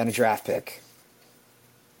and a draft pick.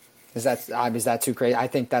 Is that too crazy? I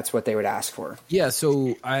think that's what they would ask for. Yeah,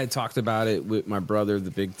 so I had talked about it with my brother,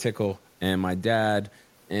 the Big Tickle, and my dad,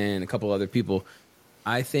 and a couple other people.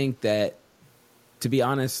 I think that, to be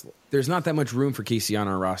honest, there's not that much room for Casey on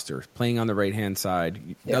our roster. Playing on the right-hand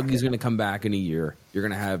side, Dougie's going to come back in a year. You're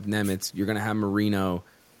going to have Nemec. You're going to have Marino.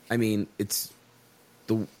 I mean, it's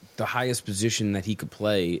the highest position that he could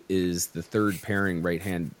play is the third pairing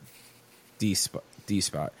right-hand D spot.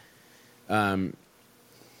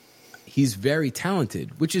 He's very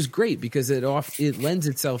talented, which is great because it lends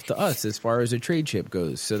itself to us as far as a trade chip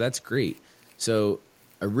goes. So that's great. So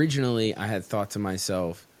originally I had thought to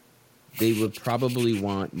myself, they would probably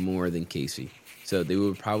want more than Casey. So they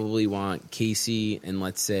would probably want Casey and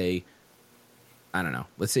let's say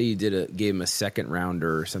you gave him a second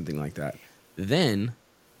rounder or something like that. Then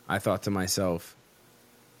I thought to myself,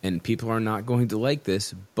 and people are not going to like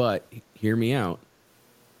this, but hear me out.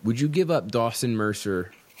 Would you give up Dawson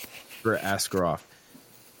Mercer for Askarov?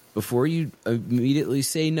 Before you immediately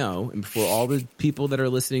say no, and before all the people that are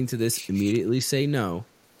listening to this immediately say no,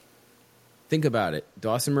 think about it.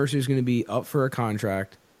 Dawson Mercer is going to be up for a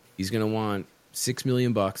contract. He's going to want $6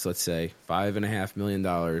 million, let's say, $5.5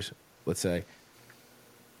 million, let's say.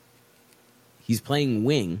 He's playing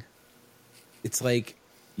wing. It's like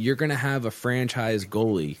you're going to have a franchise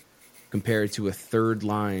goalie compared to a third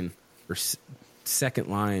line or second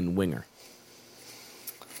line winger.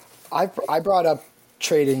 I brought up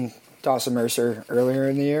trading Dawson Mercer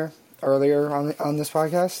earlier on this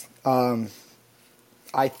podcast.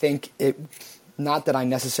 I think not that I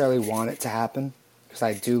necessarily want it to happen, because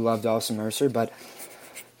I do love Dawson Mercer, but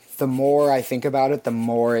the more I think about it, the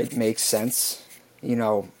more it makes sense.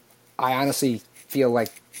 I honestly feel like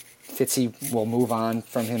Fitzy will move on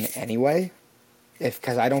from him anyway,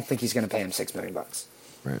 because I don't think he's going to pay him $6 million.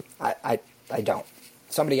 Right. I don't.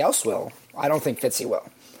 Somebody else will. I don't think Fitzy will.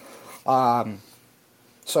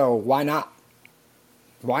 So why not?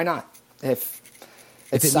 Why not? If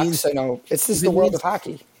it sucks, means, this is the world of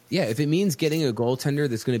hockey. Yeah, if it means getting a goaltender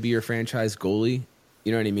that's going to be your franchise goalie,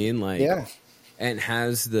 you know what I mean? Like, yeah. And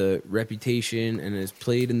has the reputation and has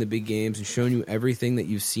played in the big games and shown you everything that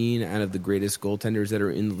you've seen out of the greatest goaltenders that are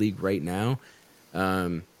in the league right now.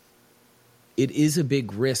 It is a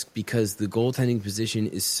big risk because the goaltending position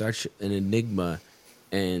is such an enigma.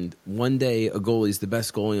 And one day a goalie's the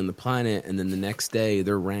best goalie on the planet, and then the next day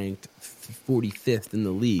they're ranked 45th in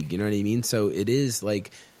the league. You know what I mean? So it is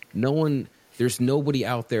like there's nobody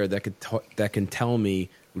out there that can tell me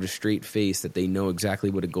with a straight face that they know exactly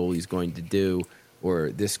what a goalie's going to do,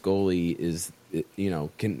 or this goalie is,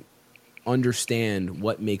 can understand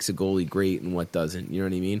what makes a goalie great and what doesn't. You know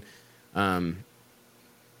what I mean?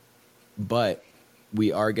 But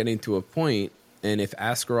we are getting to a point, and if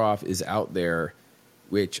Askarov is out there,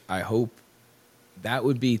 which I hope that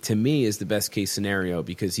would be, to me, is the best case scenario,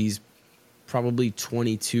 because he's probably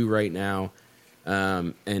 22 right now.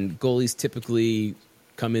 And goalies typically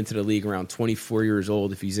come into the league around 24 years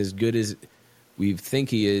old. If he's as good as we think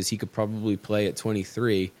he is, he could probably play at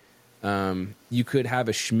 23. You could have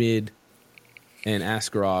a Schmid and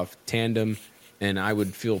Askarov tandem, and I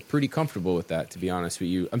would feel pretty comfortable with that, to be honest with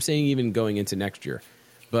you. I'm saying even going into next year.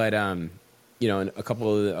 But, and a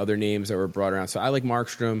couple of the other names that were brought around. So I like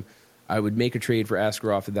Markstrom. I would make a trade for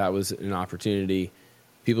Askarov if that was an opportunity.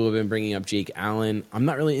 People have been bringing up Jake Allen. I'm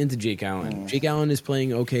not really into Jake Allen. Jake Allen is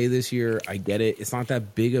playing okay this year. I get it. It's not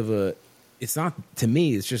that big of a – it's not – to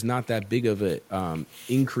me, it's just not that big of a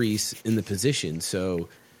increase in the position. So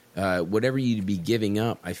whatever you'd be giving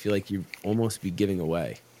up, I feel like you'd almost be giving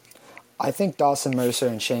away. I think Dawson Mercer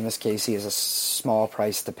and Seamus Casey is a small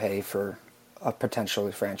price to pay for a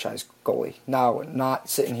potentially franchise goalie. Now, not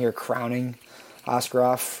sitting here crowning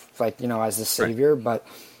Askarov as the savior, right, but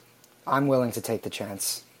I'm willing to take the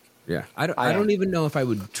chance. Yeah, I don't even know if I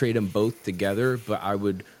would trade them both together, but I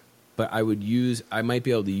might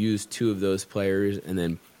be able to use two of those players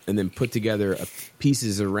and then put together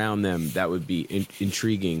pieces around them that would be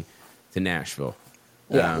intriguing to Nashville.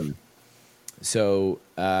 Yeah.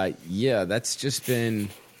 That's just been.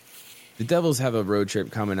 The Devils have a road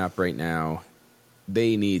trip coming up right now.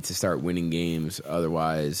 They need to start winning games,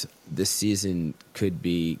 otherwise this season could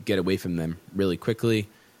get away from them really quickly.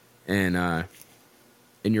 And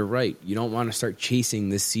you're right. You don't want to start chasing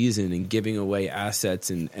this season and giving away assets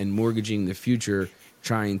and mortgaging the future,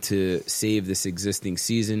 trying to save this existing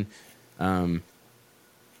season. I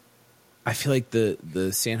feel like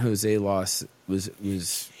the San Jose loss was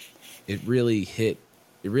it really hit.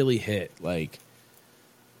 It really hit. Like,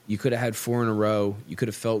 you could have had 4 in a row. You could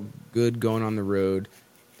have felt good going on the road.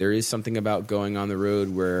 There is something about going on the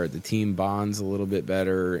road where the team bonds a little bit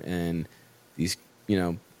better, and these,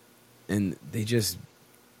 and they just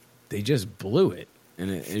blew it.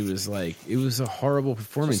 And it was like, it was a horrible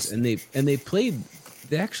performance. And they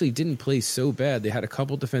actually didn't play so bad. They had a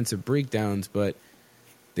couple defensive breakdowns, but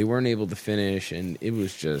they weren't able to finish. And it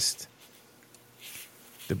was just,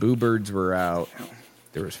 the Boo Birds were out.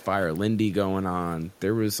 There was Fire Lindy going on.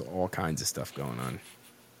 There was all kinds of stuff going on.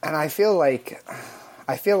 And I feel like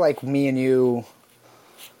me and you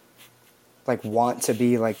want to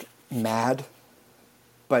be mad,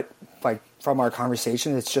 but from our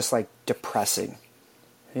conversation, it's just depressing.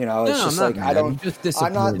 It's just I'm I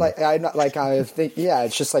think, yeah,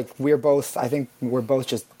 it's just I think we're both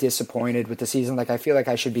just disappointed with the season. I feel like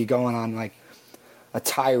I should be going on a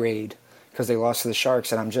tirade because they lost to the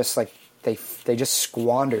Sharks, and I'm just they just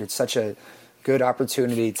squandered such a good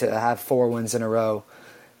opportunity to have 4 wins in a row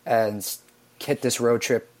and hit this road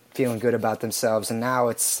trip feeling good about themselves. And now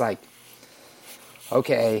it's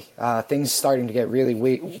okay, things starting to get really,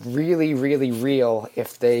 really, really real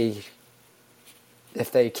if they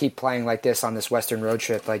keep playing like this on this Western road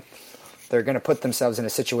trip. They're going to put themselves in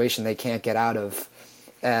a situation they can't get out of,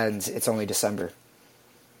 and it's only December.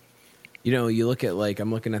 You look at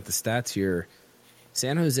I'm looking at the stats here.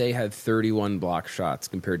 San Jose had 31 block shots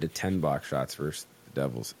compared to 10 block shots versus the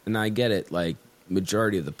Devils. And I get it,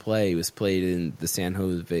 majority of the play was played in the San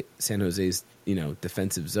Jose's,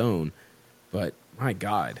 defensive zone. But my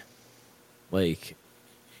God,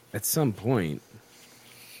 at some point,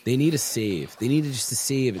 they need a save. They need just a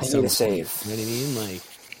save at some point. Save. You know what I mean?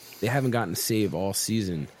 They haven't gotten a save all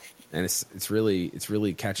season, and it's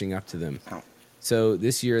really catching up to them. Oh. So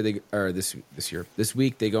this week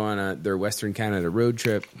they go on their Western Canada road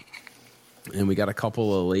trip, and we got a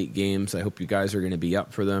couple of late games. I hope you guys are going to be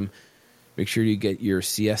up for them. Make sure you get your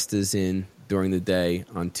siestas in during the day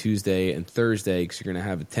on Tuesday and Thursday, because you're going to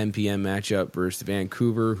have a 10 p.m. matchup versus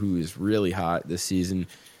Vancouver, who is really hot this season.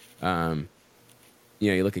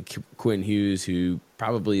 You look at Quinn Hughes, who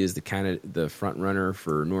probably is the front runner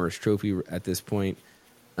for Norris Trophy at this point.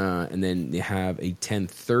 And then they have a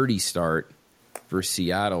 10:30 start for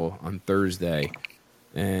Seattle on Thursday.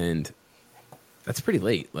 And that's pretty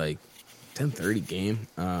late, like 10:30 game.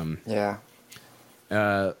 Yeah.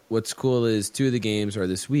 What's cool is 2 of the games are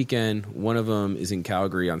this weekend. One of them is in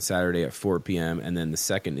Calgary on Saturday at 4 p.m., and then the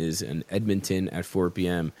second is in Edmonton at 4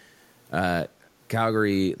 p.m.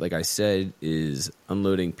 Calgary, like I said, is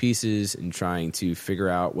unloading pieces and trying to figure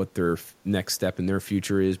out what their next step in their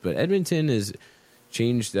future is. But Edmonton has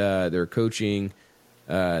changed their coaching.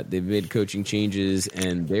 They've made coaching changes,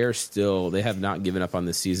 and they have not given up on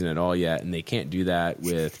this season at all yet, and they can't do that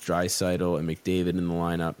with Draisaitl and McDavid in the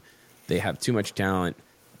lineup. They have too much talent.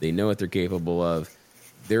 They know what they're capable of.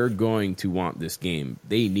 They're going to want this game.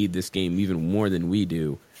 They need this game even more than we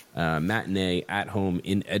do. Matinee at home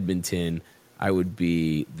in Edmonton.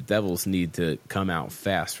 The Devils need to come out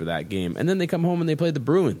fast for that game. And then they come home and they play the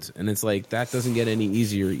Bruins. And it's like, that doesn't get any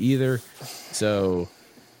easier either. So,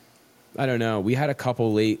 I don't know. We had a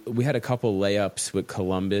couple layups with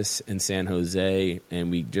Columbus and San Jose,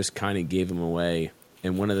 and we just kind of gave them away.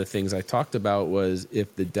 And one of the things I talked about was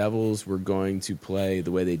if the Devils were going to play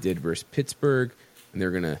the way they did versus Pittsburgh, and they're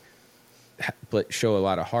going to show a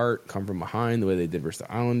lot of heart, come from behind the way they did versus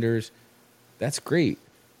the Islanders, that's great.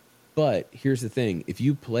 But here's the thing. If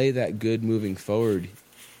you play that good moving forward,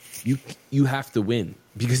 you have to win.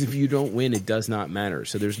 Because if you don't win, it does not matter.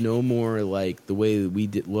 So there's no more like the way we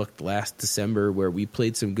looked last December, where we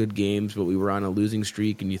played some good games, but we were on a losing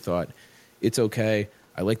streak, and you thought, it's okay.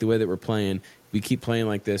 I like the way that we're playing. We keep playing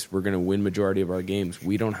like this, we're going to win majority of our games.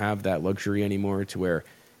 We don't have that luxury anymore, to where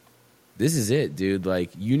this is it, dude.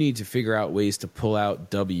 Like, you need to figure out ways to pull out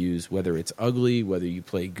W's, whether it's ugly, whether you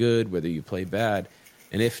play good, whether you play bad.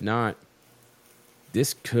 And if not,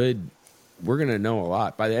 we're going to know a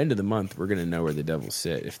lot. By the end of the month, we're going to know where the Devils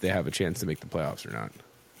sit, if they have a chance to make the playoffs or not.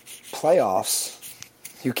 Playoffs?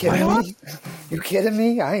 You kidding me? You kidding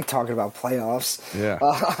me? I ain't talking about playoffs.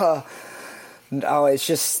 Yeah. No,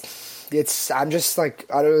 I'm just like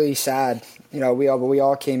utterly sad. We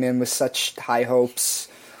all came in with such high hopes,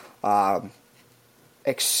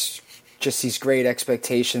 just these great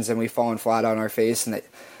expectations, and we've fallen flat on our face. And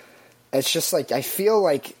it's just like, I feel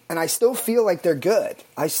like, and I still feel like they're good.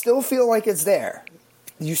 I still feel like it's there.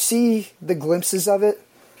 You see the glimpses of it,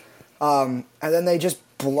 and then they just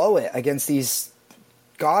blow it against these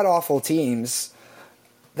god awful teams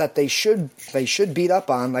that they should beat up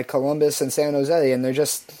on, like Columbus and San Jose, and they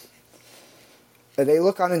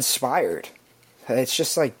look uninspired. It's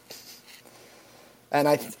just like,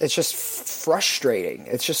 it's just frustrating.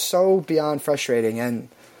 It's just so beyond frustrating. And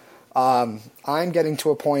I'm getting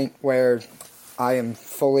to a point where I am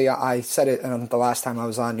fully, I said it the last time I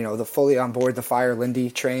was on, the fully on board the Fire Lindy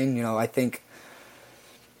train. I think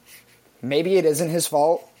maybe it isn't his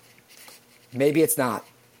fault. Maybe it's not.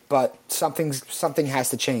 But something has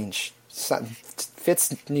to change.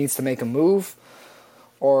 Fitz needs to make a move,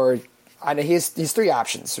 or he has 3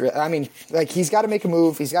 options. I mean, like, he's got to make a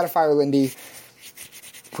move. He's got to fire Lindy.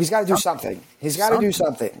 He's got to do something. He's got to do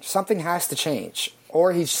something. Something has to change.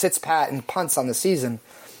 Or he sits pat and punts on the season.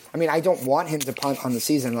 I mean, I don't want him to punt on the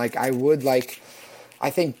season. Like, I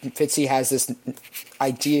think Fitzy has this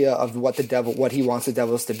idea of what he wants the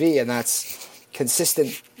Devils to be, and that's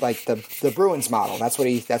consistent, like the Bruins model. That's what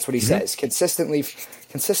he says.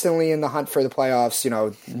 Consistently in the hunt for the playoffs.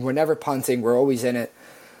 We're never punting. We're always in it.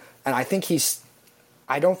 And I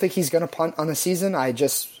don't think he's going to punt on the season. I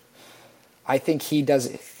think he does.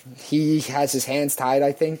 He has his hands tied,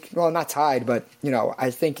 I think. Well, not tied, but, I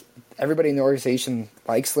think everybody in the organization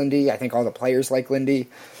likes Lindy. I think all the players like Lindy.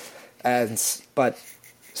 But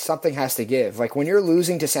something has to give. Like, when you're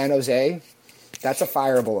losing to San Jose, that's a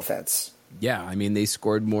fireable offense. Yeah, I mean, they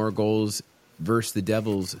scored more goals versus the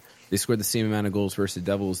Devils. They scored the same amount of goals versus the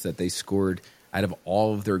Devils that they scored out of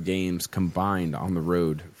all of their games combined on the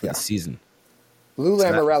road for the season. Lou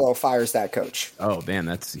Lamoriello fires that coach. Oh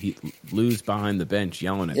man, Lou's behind the bench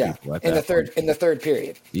yelling at people in the third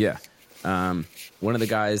period. Yeah, one of the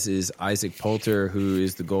guys is Isaac Poulter, who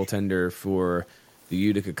is the goaltender for the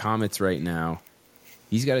Utica Comets right now.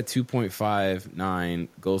 He's got a 2.59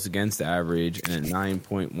 goals against average and a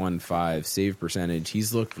 9.15 save percentage.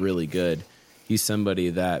 He's looked really good. He's somebody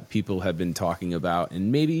that people have been talking about,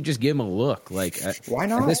 and maybe you just give him a look. Like, why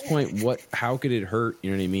not? At this point, how could it hurt?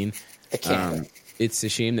 You know what I mean? It can't. It's a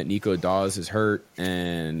shame that Nico Dawes is hurt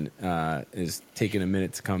and is taking a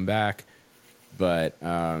minute to come back. but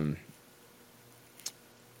I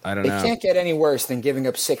don't It know. can't get any worse than giving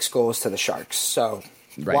up 6 goals to the Sharks. So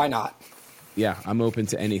why not? Yeah, I'm open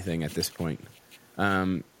to anything at this point.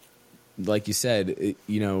 Like you said,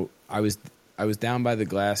 I was down by the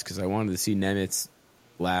glass because I wanted to see Nemec's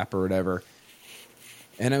lap or whatever.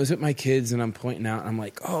 And I was with my kids, and I'm pointing out, I'm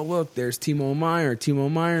like, oh, look, there's Timo Meier.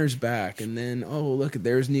 Timo Meier's back. And then, oh, look,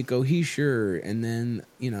 there's Nico Hischier. And then,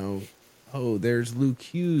 oh, there's Luke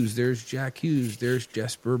Hughes. There's Jack Hughes. There's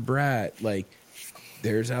Jesper Bratt. Like,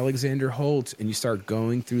 there's Alexander Holtz. And you start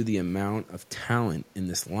going through the amount of talent in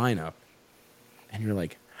this lineup. And you're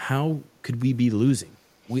like, how could we be losing?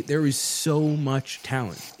 There is so much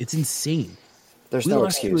talent. It's insane. There's no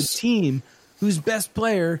lost excuse. To a team whose best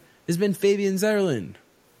player has been Fabian Zetterlund.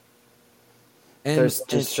 And There's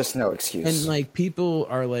just no excuse. And like people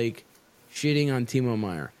are like shitting on Timo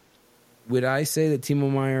Meier. Would I say that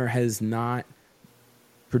Timo Meier has not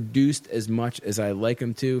produced as much as I like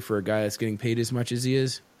him to for a guy that's getting paid as much as he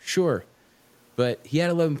is? Sure. But he had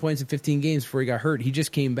 11 points in 15 games before he got hurt. He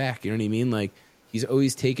just came back. You know what I mean? Like, he's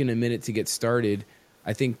always taken a minute to get started.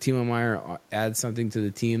 I think Timo Meier adds something to the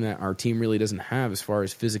team that our team really doesn't have as far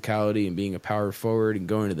as physicality and being a power forward and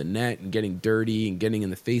going to the net and getting dirty and getting in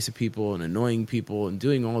the face of people and annoying people and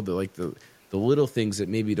doing all the little things that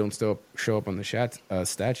maybe don't show up on the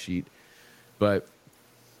stat sheet. But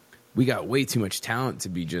we got way too much talent to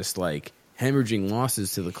be just like hemorrhaging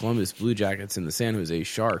losses to the Columbus Blue Jackets and the San Jose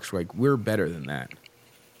Sharks. Like, we're better than that.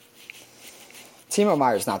 Timo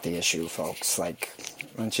Meier's not the issue, folks. Like,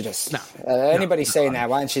 why don't you just anybody saying that?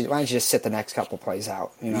 Why don't you just sit the next couple plays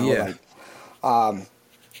out? Yeah.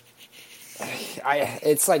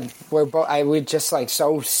 It's like we're just like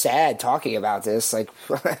so sad talking about this. Like,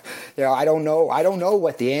 I don't know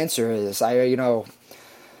what the answer is. I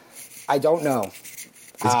don't know.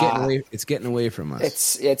 It's getting away from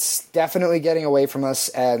us. It's definitely getting away from us,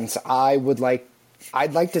 and I'd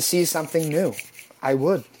like to see something new.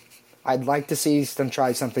 I'd like to see them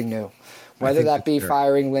try something new, whether that be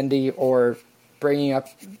firing Lindy or bringing up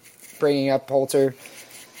Poulter.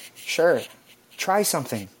 Sure, try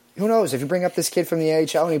something. Who knows? If you bring up this kid from the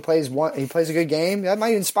AHL and he plays a good game, that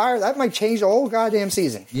might inspire. That might change the whole goddamn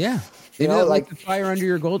season. Yeah, like the fire under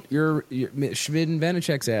your Schmid and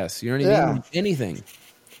Vanacek's ass. You know what I mean?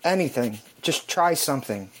 Anything. Just try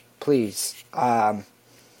something, please. I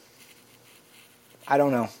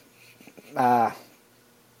don't know.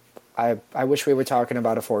 I wish we were talking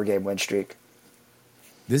about a 4-game win streak.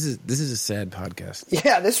 This is a sad podcast.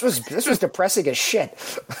 Yeah, this was depressing as shit.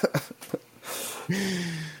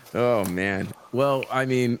 Oh man. Well, I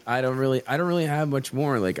mean, I don't really have much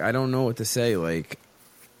more. Like, I don't know what to say. Like,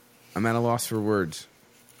 I'm at a loss for words.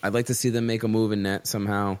 I'd like to see them make a move in net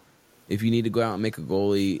somehow. If you need to go out and make a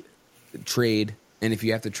goalie, trade. And if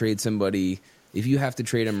you have to trade somebody, if you have to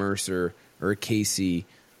trade a Mercer or a Casey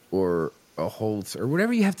or a Holtz or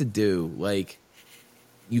whatever you have to do, like,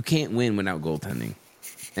 you can't win without goaltending.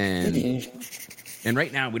 And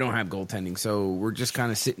right now we don't have goaltending, so we're just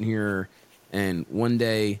kind of sitting here. And one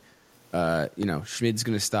day, Schmid's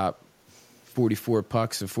going to stop 44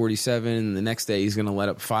 pucks of 47, and the next day he's going to let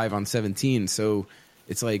up 5 on 17. So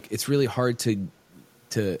it's like it's really hard to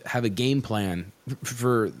have a game plan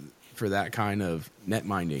for that kind of net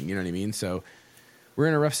minding. You know what I mean? So we're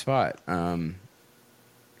in a rough spot.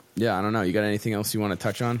 Yeah, I don't know. You got anything else you want to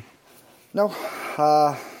touch on? No,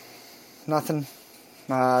 nothing.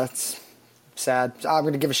 It's sad. I'm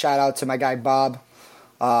going to give a shout out to my guy Bob.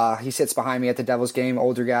 He sits behind me at the Devils game,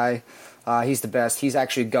 older guy. He's the best. He's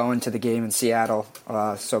actually going to the game in Seattle.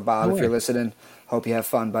 So Bob, if you're listening, hope you have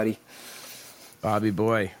fun, buddy. Bobby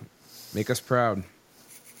boy, make us proud.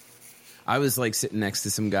 I was like sitting next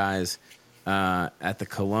to some guys at the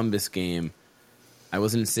Columbus game. I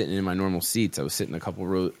wasn't sitting in my normal seats. I was sitting a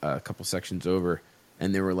couple sections over,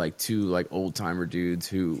 and there were like two like old timer dudes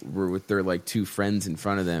who were with their like two friends in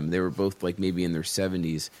front of them. They were both like maybe in their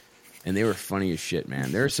 70s, and they were funny as shit,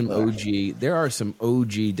 man. There are some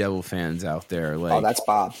OG Devil fans out there. Like, oh, that's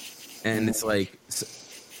Bob. And it's like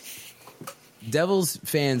Devils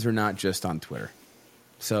fans are not just on Twitter.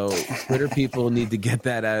 So Twitter people need to get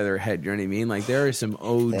that out of their head. You know what I mean? Like, there are some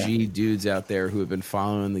OG dudes out there who have been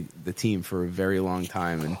following the team for a very long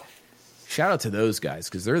time. And shout out to those guys,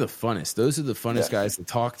 because they're the funnest. Those are the funnest guys to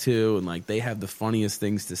talk to. And, like, they have the funniest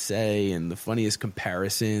things to say and the funniest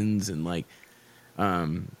comparisons. And, like,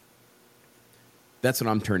 that's what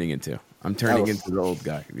I'm turning into. I'm turning into the old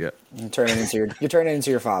guy. Yeah. You're turning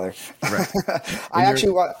into your father. Right. I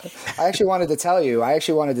actually wanted to tell you. I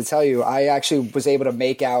actually was able to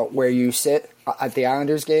make out where you sit at the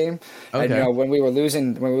Islanders game. Okay. And when we were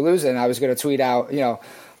losing, I was going to tweet out.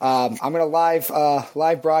 I'm going to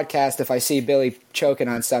live broadcast if I see Billy choking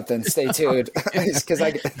on something. Stay tuned, because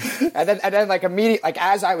and then like immediately, like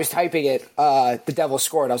as I was typing it, the Devils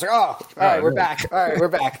scored. I was like, oh, all right, we're back. All right, we're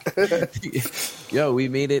back. Yo, we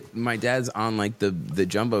made it. My dad's on like the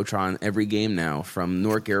jumbotron every game now from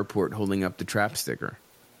Newark Airport, holding up the trap sticker.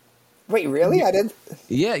 Wait, really? I didn't.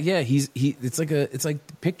 Yeah. It's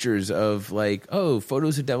like pictures of like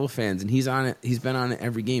photos of Devil fans, and he's on it. He's been on it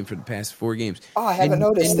every game for the past 4 games. Oh, I haven't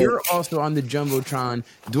noticed. And you're also on the jumbotron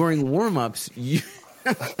during warm-ups.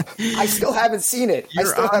 I still haven't seen it.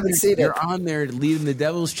 You're on there leading the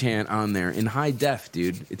Devils chant on there in high def,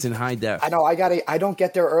 dude. It's in high def. I know. I don't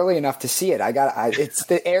get there early enough to see it. It's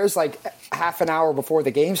the airs like half an hour before the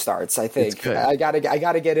game starts. I think. It's good. I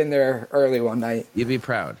gotta get in there early one night. You'd be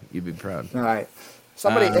proud. All right.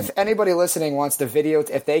 Somebody, if anybody listening wants to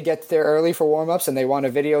if they get there early for warm-ups and they want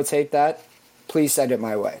to videotape that, please send it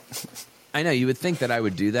my way. I know you would think that I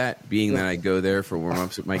would do that, being that I go there for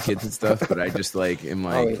warm-ups with my kids and stuff, but I just like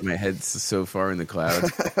my head's so far in the clouds.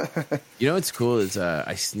 You know what's cool is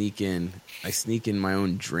I sneak in my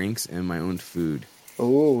own drinks and my own food.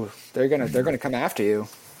 Ooh, they're gonna come after you.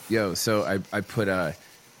 Yo, so I put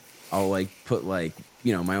I'll like put like,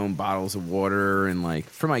 my own bottles of water and like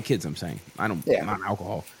for my kids, I'm saying. Not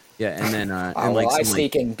alcohol. Yeah, and then I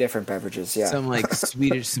sneak in different beverages. Yeah, some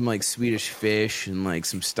Swedish fish and like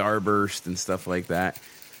some Starburst and stuff like that.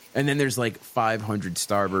 And then there's like 500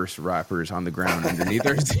 Starburst wrappers on the ground underneath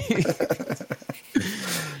our seat.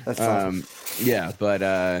 That's fun.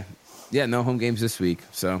 No home games this week.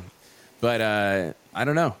 So, but I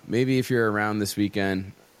don't know. Maybe if you're around this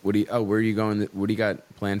weekend, where are you going? What do you got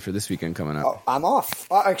planned for this weekend coming up? Oh, I'm off.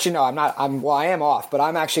 Actually, no, I'm not. I am off, but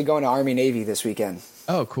I'm actually going to Army Navy this weekend.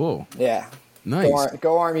 Oh, cool. Yeah. Nice.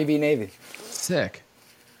 Go Army v Navy. Sick.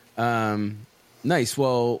 Nice.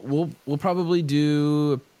 Well, we'll probably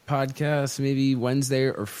do a podcast maybe Wednesday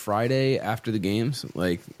or Friday after the games.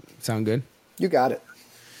 Like, sound good? You got it.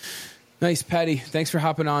 Nice, Paddy. Thanks for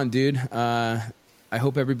hopping on, dude. I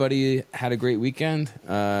hope everybody had a great weekend.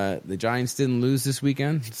 The Giants didn't lose this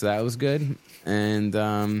weekend, so that was good. And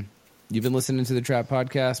you've been listening to the Trap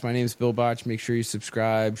Podcast. My name is Bill Botch. Make sure you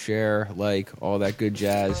subscribe, share, like, all that good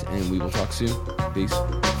jazz, and we will talk soon. Peace.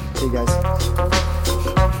 See you guys.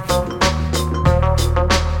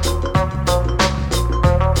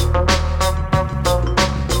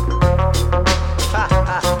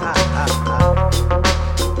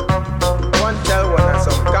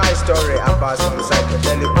 Story about some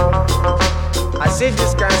psychedelic woman. I see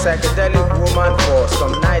this kind of psychedelic woman for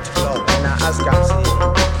some nightclub and I ask her,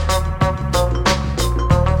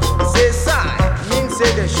 say, sigh, mean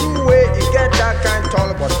say the shoe way you get that kind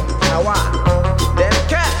tall bottom. Now then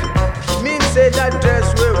cat, mean say that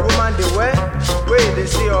dress way woman they wear, where they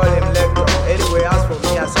see all them lecture. Anyway, as for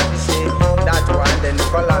me, as I say that one, then they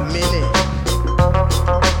call her Minnie.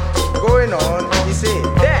 Going on, he say,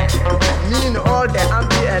 there, mean all the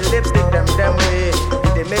ambi and lipstick them way,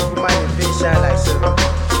 they make woman in face shine like silver.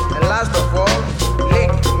 And last of all,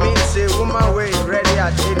 lick, mean say woman way ready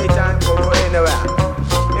at any time to go anywhere.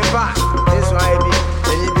 In fact, this one be,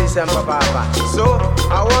 then you be some papa. So,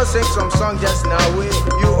 I will sing some song just now where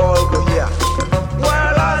you all go here.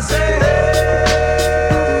 Well, I say, hey,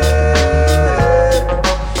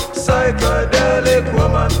 psychedelic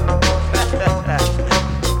woman.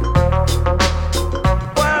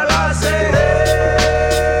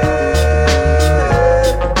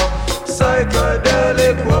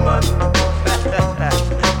 Psychedelic woman.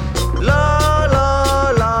 La la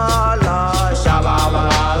la la, shabba la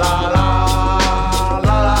la la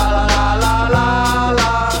la la la la la.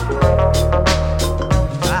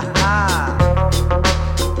 Aha.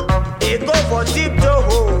 It go for deep toe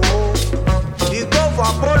ho, it go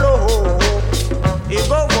for polo ho, it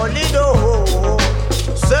go for lido ho,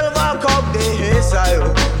 silver cup the inside.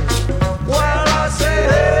 Well, I say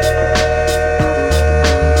hey.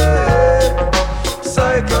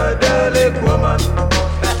 Psychedelic woman.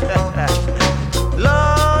 La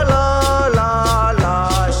la la la,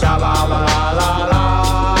 shabba la la la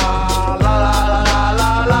la la la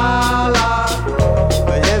la la.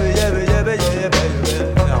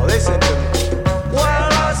 Now listen to me.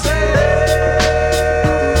 Well, I say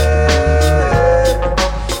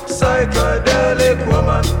psychedelic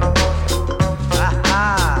woman.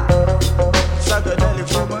 Psychedelic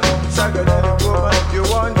woman, psychedelic woman, you're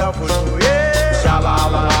wonderful, yeah. Shabba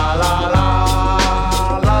la la la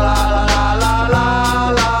la la la.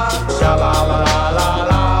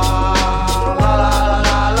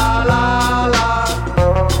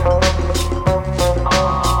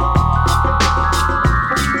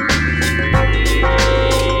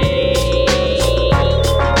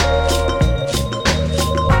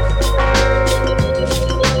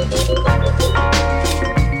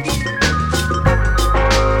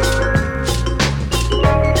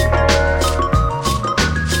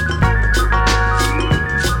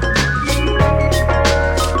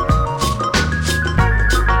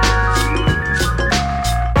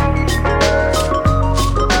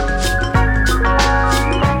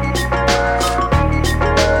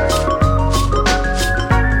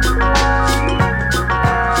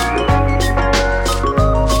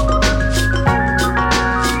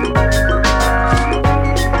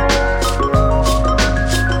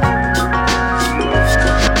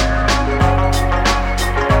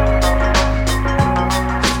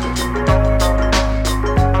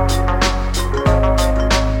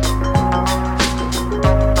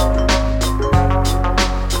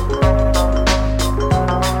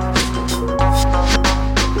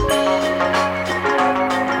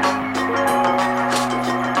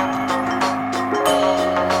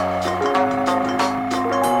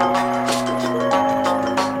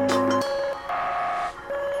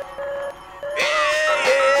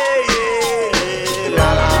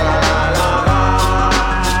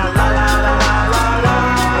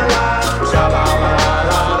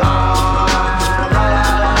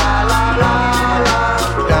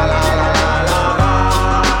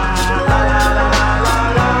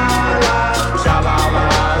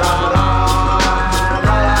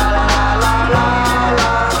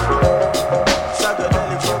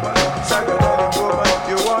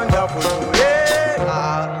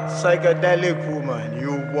 psychedelic woman,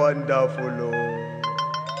 you wonderful,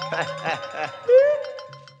 oh.